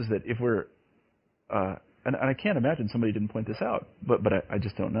matter is that if we're, and I can't imagine somebody didn't point this out, but I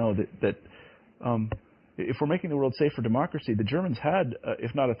just don't know, that if we're making the world safe for democracy, the Germans had,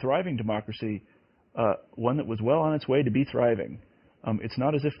 if not a thriving democracy, one that was well on its way to be thriving. It's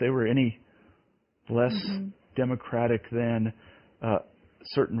not as if they were any less mm-hmm. democratic than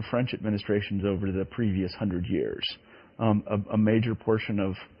certain French administrations over the previous 100 years. A major portion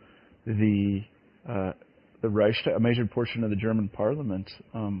of the Reichstag, a major portion of the German parliament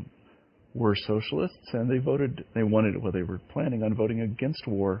were socialists, and they were planning on voting against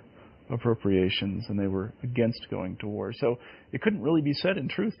war appropriations, and they were against going to war. So it couldn't really be said in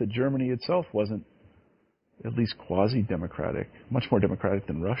truth that Germany itself wasn't at least quasi-democratic, much more democratic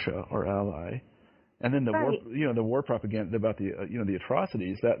than Russia, our ally. And then the war propaganda about the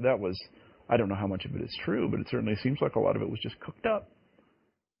atrocities, that was, I don't know how much of it is true, but it certainly seems like a lot of it was just cooked up.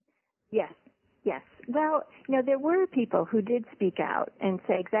 Yes. Well, there were people who did speak out and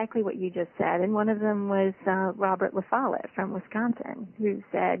say exactly what you just said, and one of them was Robert La Follette from Wisconsin, who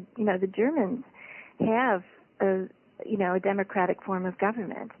said, the Germans have a democratic form of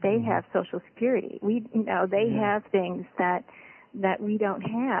government. They mm-hmm. have Social Security. They have things that we don't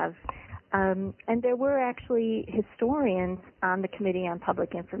have. And there were actually historians on the Committee on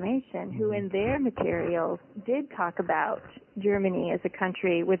Public Information who in their materials did talk about Germany as a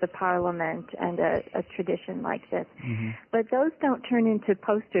country with a parliament and a tradition like this. Mm-hmm. But those don't turn into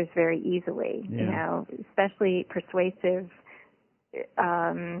posters very easily, especially persuasive,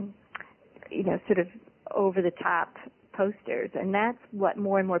 sort of over-the-top posters. And that's what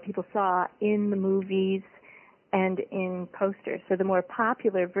more and more people saw in the movies and in posters. So the more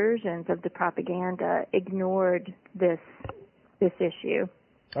popular versions of the propaganda ignored this issue.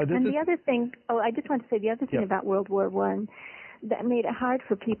 And the other thing, I just want to say the other thing about World War I that made it hard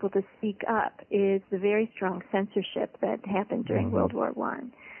for people to speak up is the very strong censorship that happened during mm-hmm. World War I.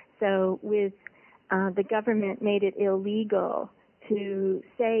 So with the government made it illegal to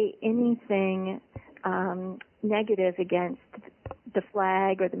say anything negative against the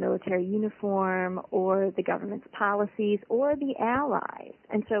flag or the military uniform or the government's policies or the Allies.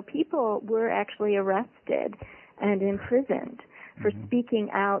 And so people were actually arrested and imprisoned for mm-hmm. speaking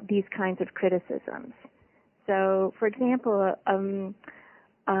out these kinds of criticisms. So, for example,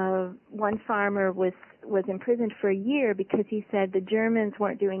 one farmer was imprisoned for a year because he said the Germans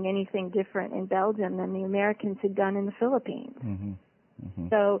weren't doing anything different in Belgium than the Americans had done in the Philippines. Mm-hmm. Mm-hmm.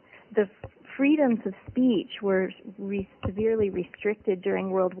 So the freedoms of speech were severely restricted during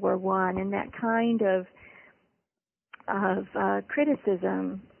World War I, and that kind of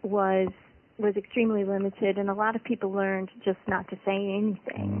criticism was extremely limited, and a lot of people learned just not to say anything.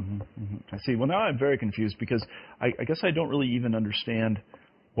 Mm-hmm. Mm-hmm. I see. Well, now I'm very confused because I guess I don't really even understand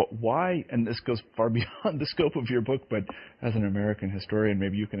why, and this goes far beyond the scope of your book, but as an American historian,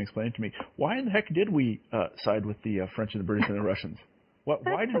 maybe you can explain it to me. Why in the heck did we side with the French and the British and the Russians?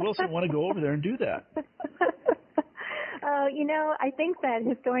 Why did Wilson want to go over there and do that? I think that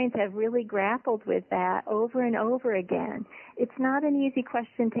historians have really grappled with that over and over again. It's not an easy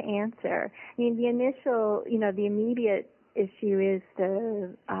question to answer. I mean, the initial, the immediate issue is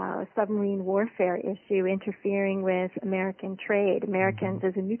the submarine warfare issue interfering with American trade. Americans,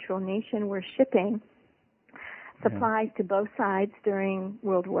 as a neutral nation, were shipping supplies to both sides during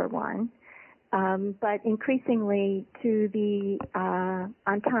World War I. But increasingly to the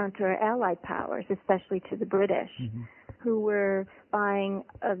Entente or Allied powers, especially to the British, mm-hmm. who were buying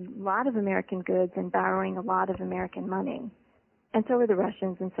a lot of American goods and borrowing a lot of American money. And so were the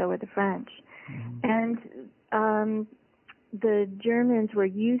Russians and so were the French. Mm-hmm. And the Germans were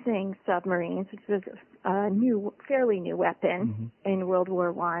using submarines, which was a fairly new weapon mm-hmm. in World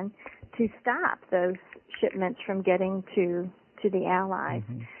War I, to stop those shipments from getting to the Allies.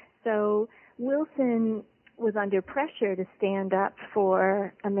 Mm-hmm. So Wilson was under pressure to stand up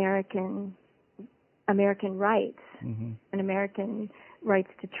for American rights mm-hmm. and American rights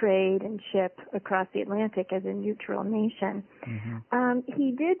to trade and ship across the Atlantic as a neutral nation.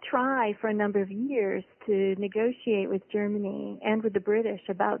 He did try for a number of years to negotiate with Germany and with the British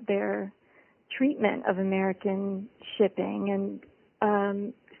about their treatment of American shipping,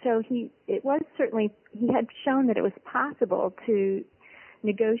 and so he had shown that it was possible to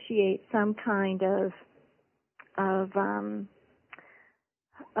negotiate some kind of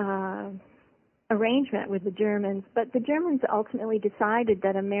arrangement with the Germans, but the Germans ultimately decided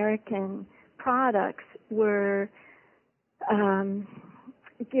that American products were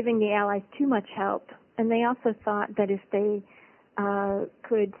giving the Allies too much help, and they also thought that if they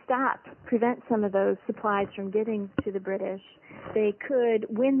could prevent some of those supplies from getting to the British, they could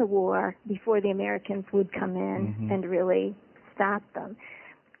win the war before the Americans would come in and really stop them.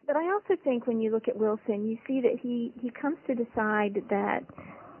 But I also think when you look at Wilson, you see that he comes to decide that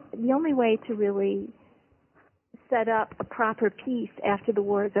the only way to really set up a proper peace after the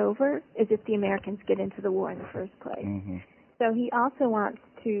war is over is if the Americans get into the war in the first place. So he also wants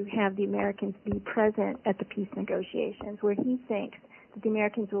to have the Americans be present at the peace negotiations, where he thinks that the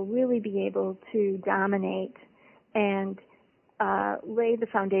Americans will really be able to dominate and lay the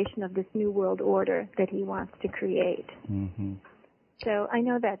foundation of this new world order that he wants to create. So I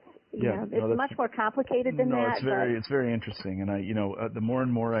know that's it's much more complicated than that. It's very interesting, and the more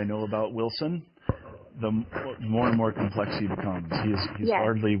and more I know about Wilson, the more and more complex he becomes. He's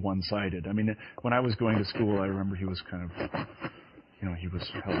hardly one-sided. I mean, when I was going to school, I remember he was kind of, he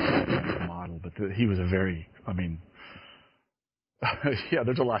was held as kind of a model, but he was a very,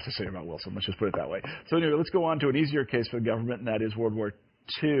 there's a lot to say about Wilson. Let's just put it that way. So anyway, let's go on to an easier case for the government, and that is World War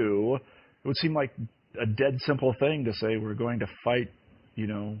II. It would seem like a dead simple thing to say we're going to fight,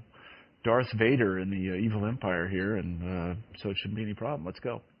 Darth Vader in the evil empire here, and so it shouldn't be any problem. Let's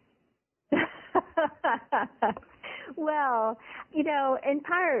go. Well, in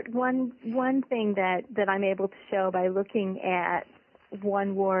part, one thing that I'm able to show by looking at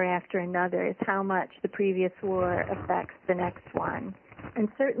one war after another is how much the previous war affects the next one. And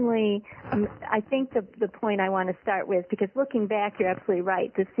certainly, I think the point I want to start with, because looking back, you're absolutely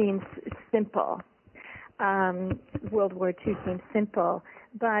right, this seems simple. World War II seems simple.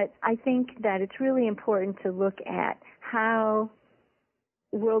 But I think that it's really important to look at how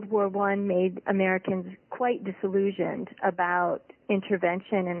World War I made Americans quite disillusioned about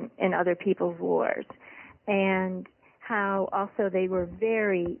intervention in other people's wars, and how also they were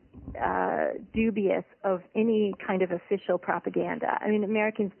very dubious of any kind of official propaganda. I mean,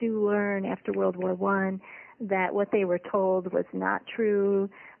 Americans do learn after World War I that what they were told was not true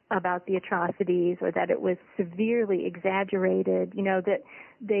about the atrocities, or that it was severely exaggerated, that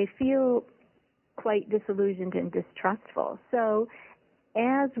they feel quite disillusioned and distrustful. So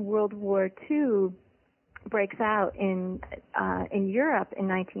as World War II breaks out in Europe in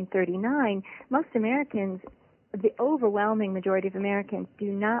 1939, most Americans, the overwhelming majority of Americans,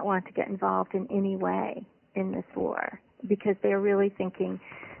 do not want to get involved in any way in this war, because they're really thinking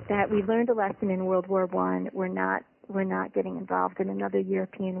that we learned a lesson in World War I. We're not getting involved in another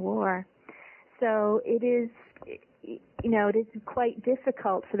European war. So it is quite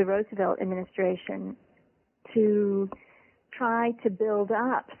difficult for the Roosevelt administration to try to build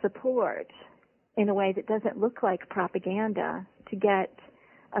up support in a way that doesn't look like propaganda to get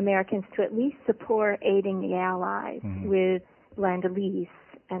Americans to at least support aiding the Allies with Lend-Lease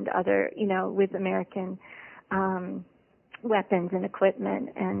and other, with American weapons and equipment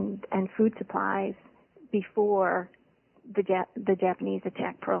and food supplies before the Japanese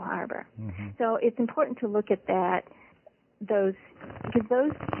attacked Pearl Harbor. So it's important to look at that, because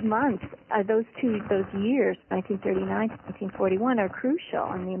those months, those years, 1939 to 1941, are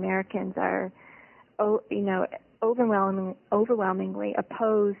crucial, and the Americans are, overwhelmingly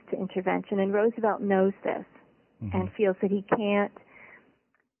opposed to intervention, and Roosevelt knows this and feels that he can't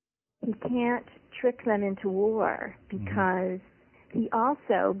trick them into war, because he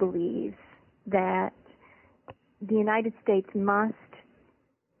also believes that the United States must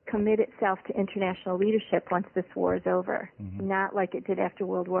commit itself to international leadership once this war is over, not like it did after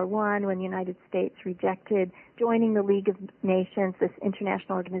World War I, when the United States rejected joining the League of Nations, this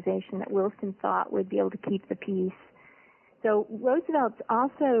international organization that Wilson thought would be able to keep the peace. So Roosevelt's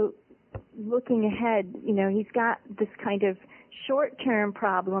also looking ahead. He's got this kind of short-term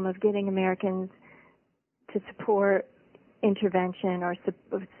problem of getting Americans to support intervention or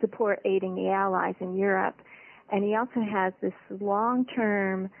support aiding the Allies in Europe. And he also has this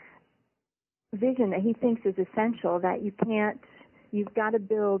long-term vision that he thinks is essential, that you've got to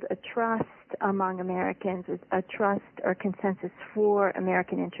build a trust among Americans, a trust or consensus for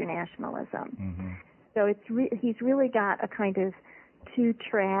American internationalism. So he's really got a kind of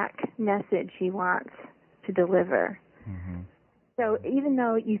two-track message he wants to deliver. Mm-hmm. So even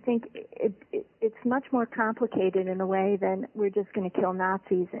though you think it's much more complicated in a way than we're just going to kill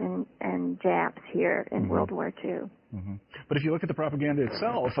Nazis and Japs here in World War II. Mm-hmm. But if you look at the propaganda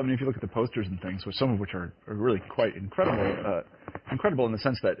itself, I mean, if you look at the posters and things, some of which are really quite incredible in the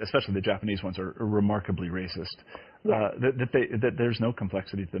sense that, especially the Japanese ones, are remarkably racist. Yes. That there's no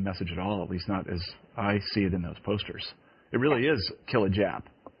complexity to the message at all, at least not as I see it in those posters. It really is kill a Jap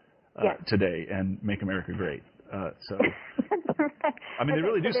today and make America great. So, I mean, they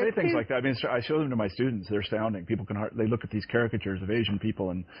really do say things like that. I mean, I show them to my students; they're astounding. People they look at these caricatures of Asian people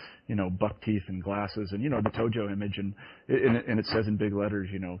and, buck teeth and glasses, and the Tojo image, and it says in big letters,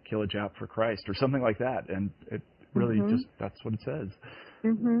 "Kill a Jap for Christ" or something like that, and it really just that's what it says.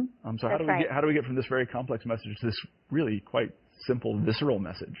 Mm-hmm. So how do we get from this very complex message to this really quite simple, visceral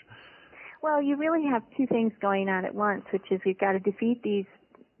message? Well, you really have two things going on at once, which is we've got to defeat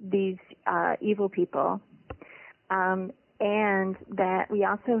these evil people. And that we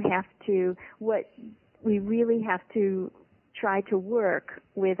also have to, we really have to try to work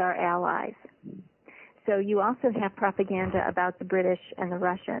with our allies. So you also have propaganda about the British and the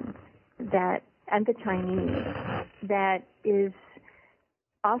Russians and the Chinese that is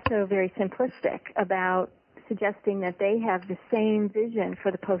also very simplistic about suggesting that they have the same vision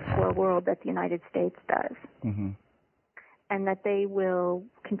for the post-war world that the United States does. Mm-hmm. And that they will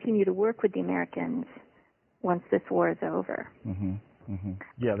continue to work with the Americans once this war is over. Mm-hmm. Mm-hmm.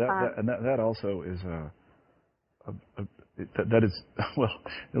 Yeah, that also is that is, well,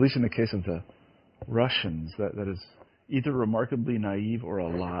 at least in the case of the Russians, that is either remarkably naive or a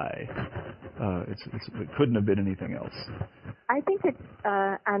lie. It couldn't have been anything else. I think that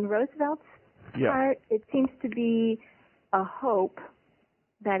on Roosevelt's part, it seems to be a hope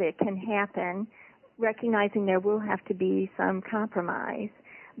that it can happen, recognizing there will have to be some compromise.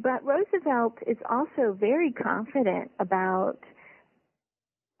 But Roosevelt is also very confident about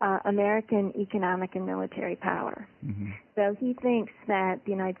American economic and military power. Mm-hmm. So he thinks that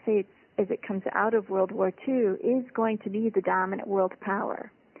the United States, as it comes out of World War II, is going to be the dominant world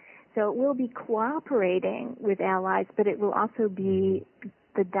power. So it will be cooperating with allies, but it will also be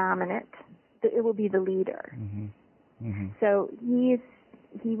the dominant. It will be the leader. Mm-hmm. Mm-hmm. So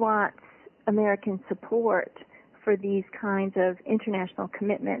he wants American support for these kinds of international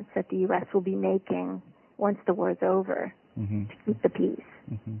commitments that the U.S. will be making once the war is over to keep the peace.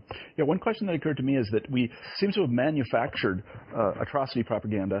 Mm-hmm. Yeah, one question that occurred to me is that we seem to have manufactured atrocity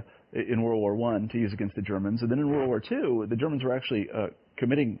propaganda in World War I to use against the Germans, and then in World War II, the Germans were actually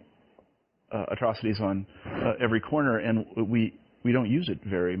committing atrocities on every corner, and we don't use it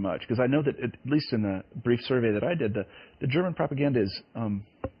very much, because I know that, at least in the brief survey that I did, the German propaganda is...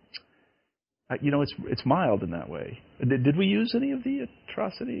 it's mild in that way. Did we use any of the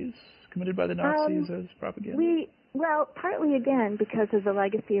atrocities committed by the Nazis as propaganda? Partly again because of the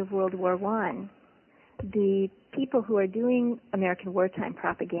legacy of World War I. The people who are doing American wartime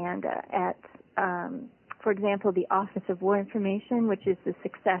propaganda at, for example, the Office of War Information, which is the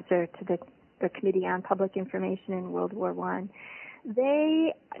successor to the Committee on Public Information in World War I,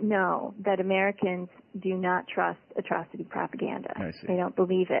 they know that Americans do not trust atrocity propaganda. I see. They don't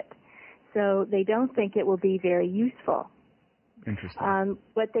believe it. So they don't think it will be very useful. Interesting.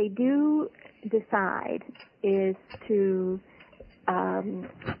 What they do decide is to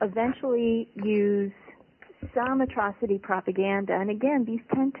eventually use some atrocity propaganda. And again, these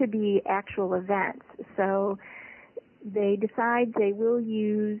tend to be actual events. So they decide they will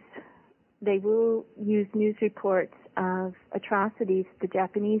use news reports of atrocities the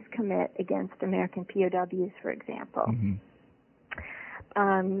Japanese commit against American POWs, for example. Mm-hmm.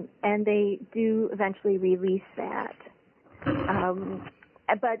 And they do eventually release that.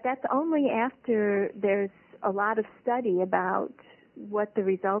 But that's only after there's a lot of study about what the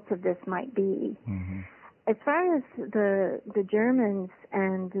results of this might be. Mm-hmm. As far as the Germans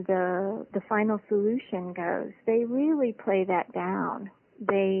and the final solution goes, they really play that down.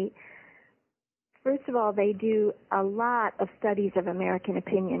 First of all, they do a lot of studies of American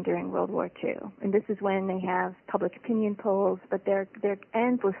opinion during World War II. And this is when they have public opinion polls, but they're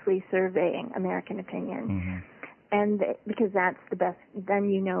endlessly surveying American opinion. Mm-hmm. And because that's the best, then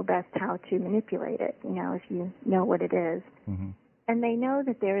you know best how to manipulate it, if you know what it is. Mm-hmm. And they know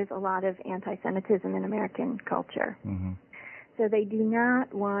that there is a lot of anti-Semitism in American culture. Mm-hmm. So they do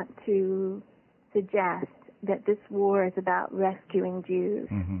not want to suggest that this war is about rescuing Jews.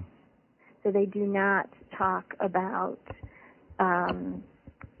 Mm-hmm. So they do not talk about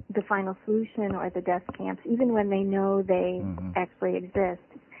the final solution or the death camps, even when they know they actually exist.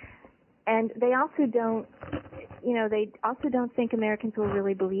 And they also don't, they also don't think Americans will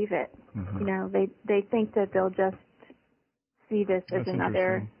really believe it. Mm-hmm. They think that they'll just see this as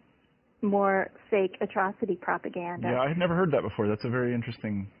another more fake atrocity propaganda. Yeah, I had never heard that before. That's a very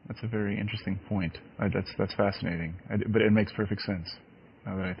interesting point. That's fascinating. But it makes perfect sense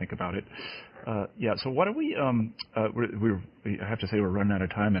now that I think about it. Yeah. So why don't we? I have to say we're running out of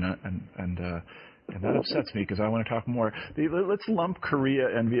time, and that upsets me because I want to talk more. Let's lump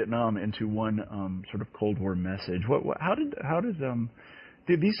Korea and Vietnam into one sort of Cold War message. How did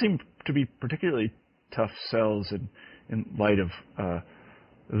these seem to be particularly tough sells in light of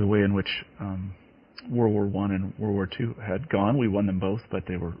the way in which World War I and World War II had gone? We won them both, but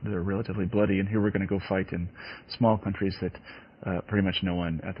they're relatively bloody, and here we're going to go fight in small countries that pretty much no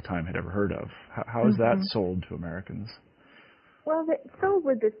one at the time had ever heard of. How is that sold to Americans? Well, so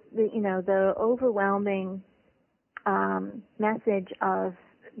with the overwhelming message of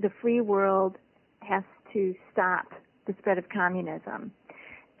the free world has to stop the spread of communism,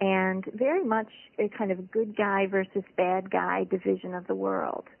 and very much a kind of good guy versus bad guy division of the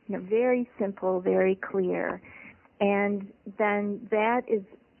world. Very simple, very clear, and then that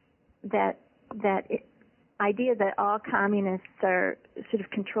idea that all communists are sort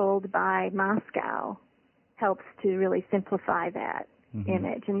of controlled by Moscow helps to really simplify that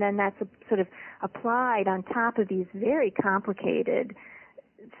image. And then that's sort of applied on top of these very complicated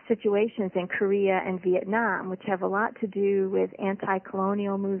situations in Korea and Vietnam, which have a lot to do with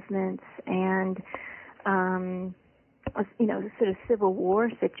anti-colonial movements and, sort of civil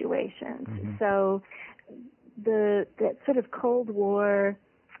war situations. So that sort of Cold War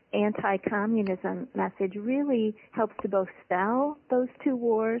anti-communism message really helps to both sell those two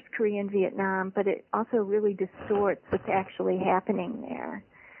wars, Korea and Vietnam, but it also really distorts what's actually happening there.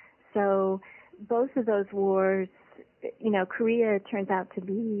 So both of those wars, Korea turns out to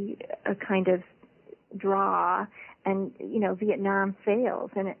be a kind of draw, and, Vietnam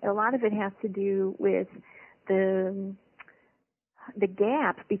fails. And a lot of it has to do with the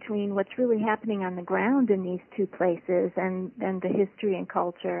gap between what's really happening on the ground in these two places and the history and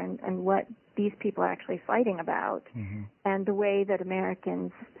culture and what these people are actually fighting about and the way that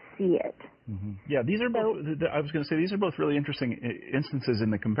Americans see it. Yeah, these are both, I was going to say, these are both really interesting instances in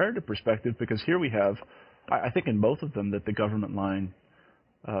the comparative perspective, because here we have, I think in both of them, that the government line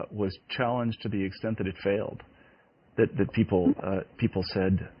was challenged to the extent that it failed. That people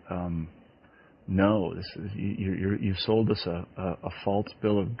said, no, you sold us a false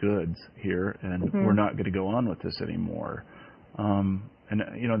bill of goods here, and we're not going to go on with this anymore.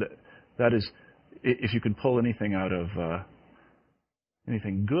 That is, if you can pull anything out of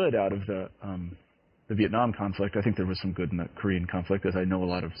anything good out of the Vietnam conflict, I think there was some good in the Korean conflict, as I know a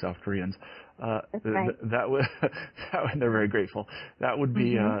lot of South Koreans. That's right. That would they're very grateful. That would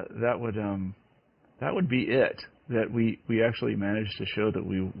be that would be it. That we actually managed to show that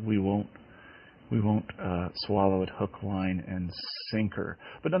we won't swallow it hook, line, and sinker.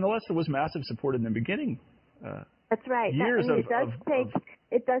 But nonetheless, there was massive support in the beginning. That's right.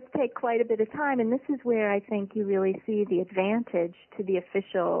 It does take quite a bit of time, and this is where I think you really see the advantage to the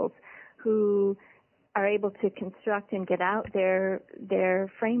officials who are able to construct and get out their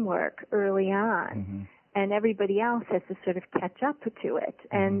framework early on, and everybody else has to sort of catch up to it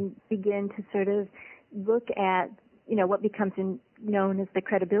and begin to sort of look at what becomes known as the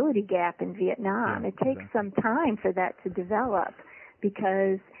credibility gap in Vietnam. It takes some time for that to develop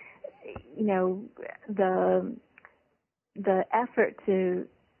because, the effort to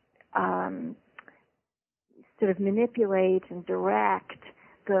sort of manipulate and direct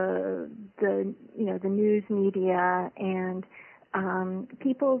the news media and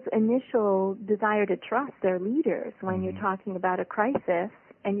people's initial desire to trust their leaders when you're talking about a crisis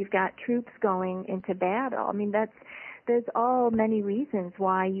and you've got troops going into battle. I mean, there's many reasons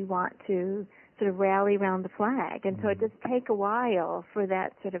why you want to sort of rally around the flag. And so it does take a while for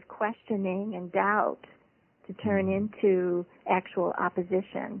that sort of questioning and doubt to turn into actual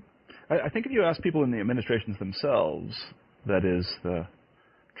opposition. I think if you ask people in the administrations themselves, that is the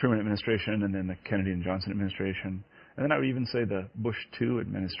Truman administration and then the Kennedy and Johnson administration, and then I would even say the Bush II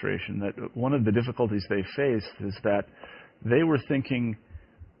administration, that one of the difficulties they faced is that they were thinking,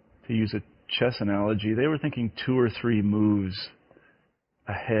 to use a chess analogy, they were thinking 2 or 3 moves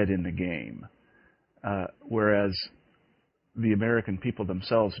ahead in the game, whereas the American people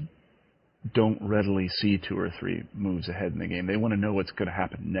themselves don't readily see 2 or 3 moves ahead in the game. They want to know what's going to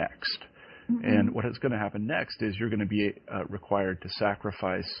happen next. And what is going to happen next is you're going to be required to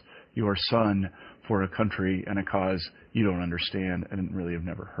sacrifice your son for a country and a cause you don't understand and really have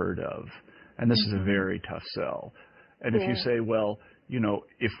never heard of. And this is a very tough sell. And if you say, well,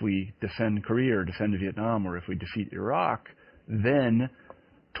 if we defend Korea or defend Vietnam, or if we defeat Iraq, then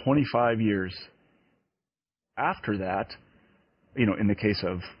 25 years after that, in the case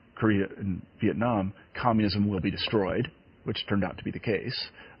of Korea and Vietnam, communism will be destroyed, which turned out to be the case.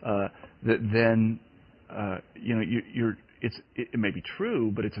 It may be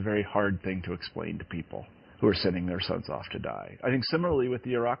true, but it's a very hard thing to explain to people who are sending their sons off to die. I think similarly with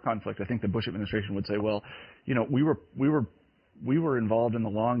the Iraq conflict, I think the Bush administration would say, well, we were involved in the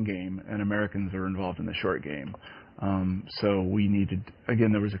long game, and Americans are involved in the short game. So we needed,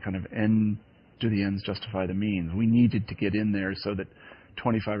 again, there was a kind of end to the ends justify the means. We needed to get in there so that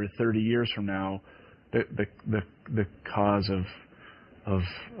 25 or 30 years from now, the cause of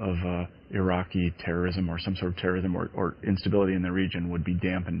Iraqi terrorism or some sort of terrorism or instability in the region would be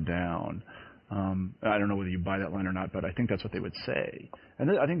dampened down. I don't know whether you buy that line or not, but I think that's what they would say.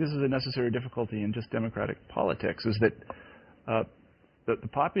 And I think this is a necessary difficulty in just democratic politics, is that the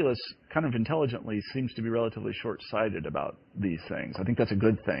populace kind of intelligently seems to be relatively short-sighted about these things. I think that's a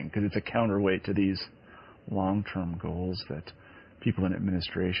good thing, because it's a counterweight to these long-term goals that people in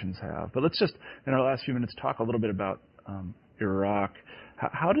administrations have. But let's just, in our last few minutes, talk a little bit about Iraq.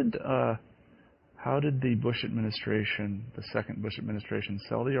 How did the Bush administration, the second Bush administration,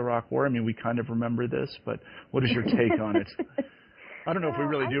 sell the Iraq War? I mean, we kind of remember this, but what is your take on it? I don't know if we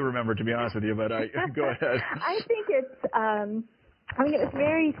really do remember, to be honest with you, but go ahead. I think it's, it was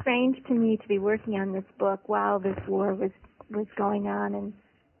very strange to me to be working on this book while this war was going on and,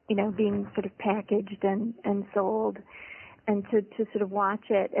 being sort of packaged and sold, and to sort of watch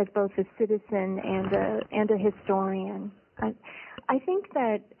it as both a citizen and a historian. I think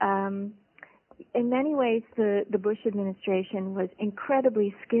that in many ways the Bush administration was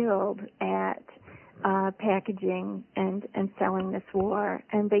incredibly skilled at packaging and selling this war,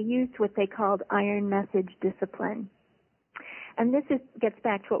 and they used what they called iron message discipline. And this gets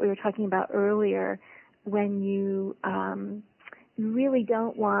back to what we were talking about earlier, when you really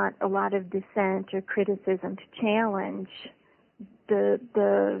don't want a lot of dissent or criticism to challenge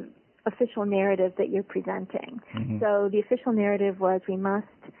the official narrative that you're presenting. Mm-hmm. So the official narrative was, we must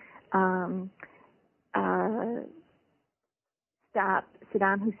stop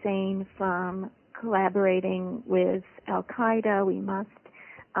Saddam Hussein from collaborating with Al-Qaeda. We must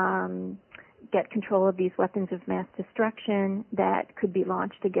get control of these weapons of mass destruction that could be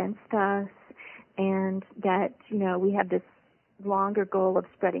launched against us, and that, we have this longer goal of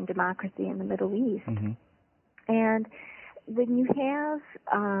spreading democracy in the Middle East. Mm-hmm. And when you have,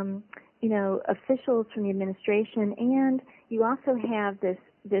 officials from the administration, and you also have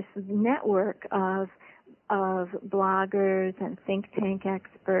this network of bloggers and think tank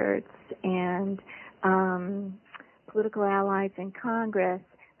experts and political allies in Congress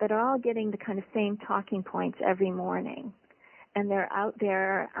that are all getting the kind of same talking points every morning. And they're out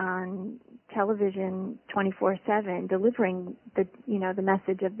there on television 24/7 delivering the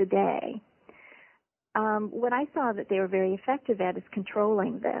message of the day. What I saw that they were very effective at is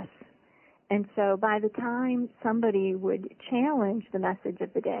controlling this. And so by the time somebody would challenge the message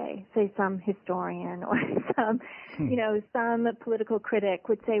of the day, say some historian or some political critic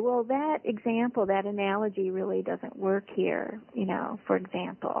would say, well, that example, that analogy really doesn't work here, for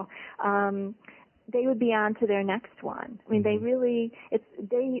example, they would be on to their next one. I mean,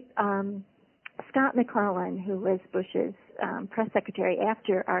 Scott McClellan, who was Bush's press secretary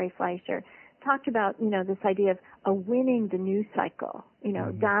after Ari Fleischer, talked about, this idea of winning the news cycle,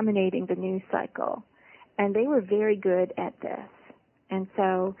 dominating the news cycle. And they were very good at this. And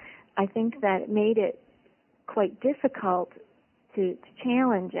so I think that it made it quite difficult to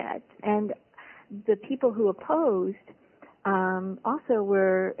challenge it. And the people who opposed also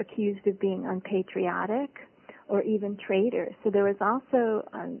were accused of being unpatriotic or even traitors. So there was also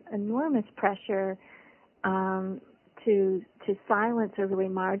an enormous pressure to silence or really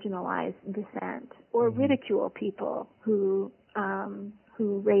marginalize dissent or ridicule people who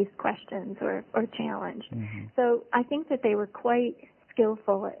raised questions or challenged. Mm-hmm. So I think that they were quite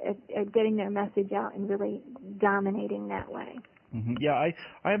skillful at getting their message out and really dominating that way. Mm-hmm. Yeah, I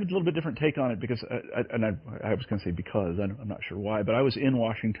have a little bit different take on it because, I was going to say because, I'm not sure why, but I was in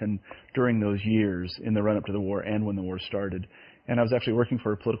Washington during those years in the run-up to the war and when the war started. And I was actually working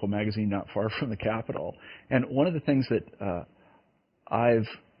for a political magazine not far from the Capitol. And one of the things that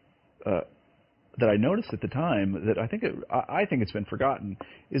that I noticed at the time that I think it's been forgotten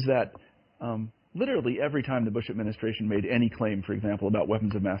is that literally every time the Bush administration made any claim, for example, about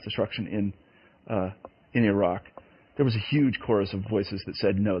weapons of mass destruction in Iraq, there was a huge chorus of voices that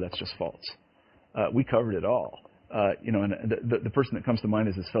said, no, that's just false. We covered it all. And the person that comes to mind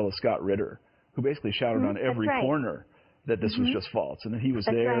is this fellow Scott Ritter, who basically shouted on every corner that this was just false, and that he was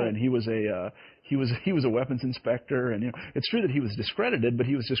there, right. and he was a weapons inspector, and it's true that he was discredited, but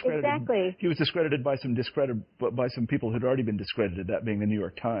he was discredited. Exactly. He was discredited by some people who'd already been discredited. That being the New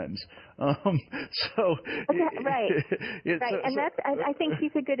York Times. Right. I think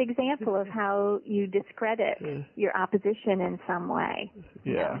he's a good example of how you discredit your opposition in some way.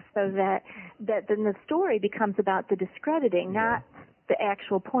 Yeah. So that then the story becomes about the discrediting, not the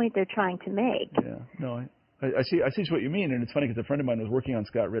actual point they're trying to make. Yeah. No. I see what you mean, and it's funny because a friend of mine was working on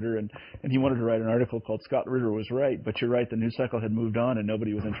Scott Ritter, and he wanted to write an article called "Scott Ritter Was Right," but you're right, the news cycle had moved on, and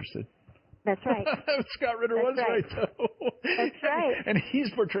nobody was interested. That's right. Scott Ritter was right, though. That's right. And he's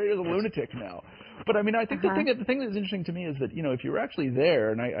portrayed as a lunatic now. But I mean, I think the thing that's interesting to me is that, if you were actually there,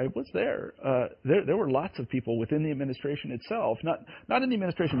 and I was there, there were lots of people within the administration itself, not in the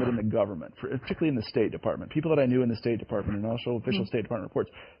administration, but in the government, particularly in the State Department. People that I knew in the State Department and also official State Department reports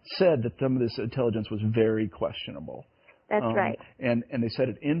said that some of this intelligence was very questionable. That's right. And they said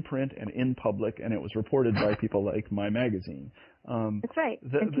it in print and in public, and it was reported by people like My Magazine. That's right.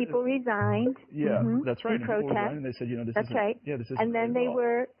 And people resigned. Yeah, that's right. In protest. And they said, this that's isn't. right. Yeah, this isn't. And then they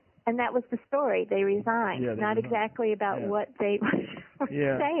were. And that was the story. They resigned. Yeah, they not resigned. Exactly about what they were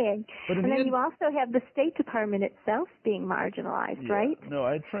saying. But and then you also have the State Department itself being marginalized, right? No,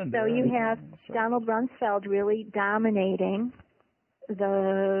 I had friends. So you have Donald Rumsfeld really dominating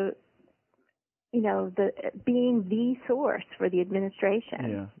being the source for the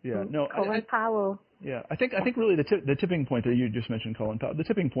administration. Yeah. No, Colin Powell. Yeah, I think really the tipping point that you just mentioned, Colin Powell. The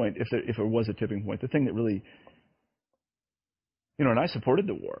tipping point, if it was a tipping point, the thing that really, and I supported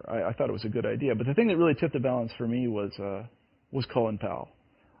the war. I thought it was a good idea, but the thing that really tipped the balance for me was Colin Powell.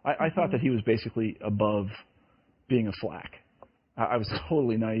 I thought that he was basically above being a flack. I was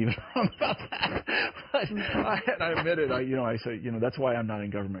totally naive and wrong about that. But I admit it. I say, that's why I'm not in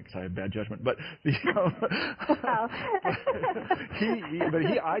government, because I have bad judgment. But,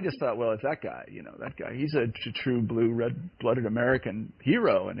 I just thought, well, if that guy, he's a true blue, red-blooded American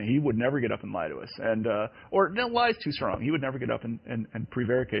hero, and he would never get up and lie to us. And, lie's too strong. He would never get up and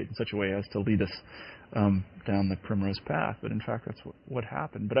prevaricate in such a way as to lead us down the primrose path. But in fact, that's what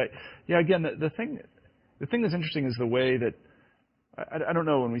happened. But again, the thing that's interesting is the way that, I don't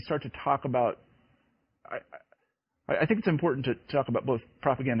know, when we start to talk about, I think it's important to talk about both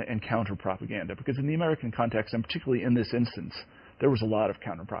propaganda and counter-propaganda, because in the American context, and particularly in this instance, there was a lot of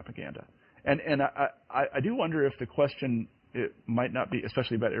counter-propaganda. And I do wonder if the question, it might not be,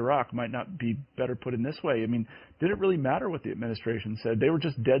 especially about Iraq, might not be better put in this way. I mean, did it really matter what the administration said? They were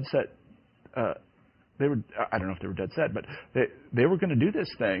just dead set, I don't know if they were dead set, but they were going to do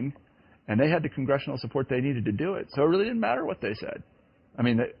this thing, and they had the congressional support they needed to do it. So it really didn't matter what they said. I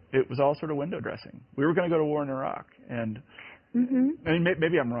mean, it was all sort of window dressing. We were going to go to war in Iraq, and I mean,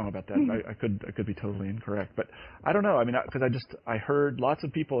 maybe I'm wrong about that. I could be totally incorrect, but I don't know. I mean, because I heard lots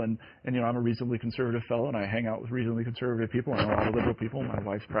of people, and I'm a reasonably conservative fellow, and I hang out with reasonably conservative people and a lot of liberal people. My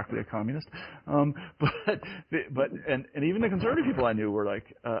wife's practically a communist, but even the conservative people I knew were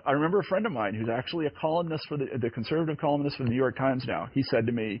like, I remember a friend of mine who's actually a columnist for the conservative columnist for the New York Times now. He said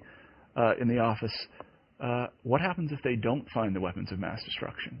to me in the office, what happens if they don't find the weapons of mass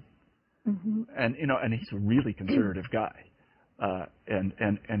destruction? And he's a really conservative guy.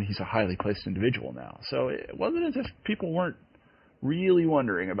 And he's a highly placed individual now. So it wasn't as if people weren't really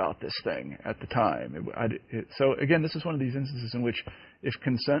wondering about this thing at the time. So again, this is one of these instances in which if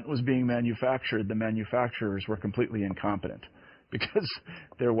consent was being manufactured, the manufacturers were completely incompetent, because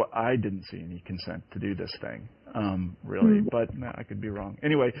I didn't see any consent to do this thing, really. But I could be wrong.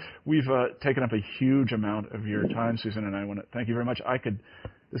 Anyway, we've taken up a huge amount of your time, Susan, and I want to thank you very much.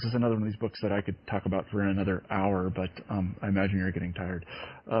 This is another one of these books that I could talk about for another hour, but I imagine you're getting tired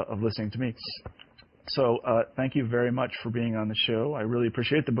of listening to me. So thank you very much for being on the show. I really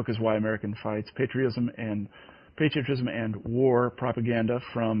appreciate it. The book is Why American Fights, Patriotism and War Propaganda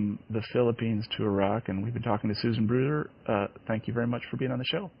from the Philippines to Iraq. And we've been talking to Susan Bruder. Thank you very much for being on the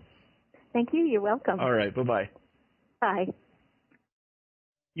show. Thank you. You're welcome. All right. Bye-bye. Bye.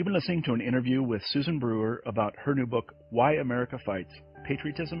 You've been listening to an interview with Susan Brewer about her new book, Why America Fights,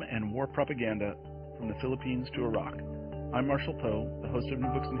 Patriotism and War Propaganda from the Philippines to Iraq. I'm Marshall Poe, the host of New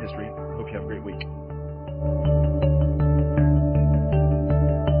Books in History. I hope you have a great week.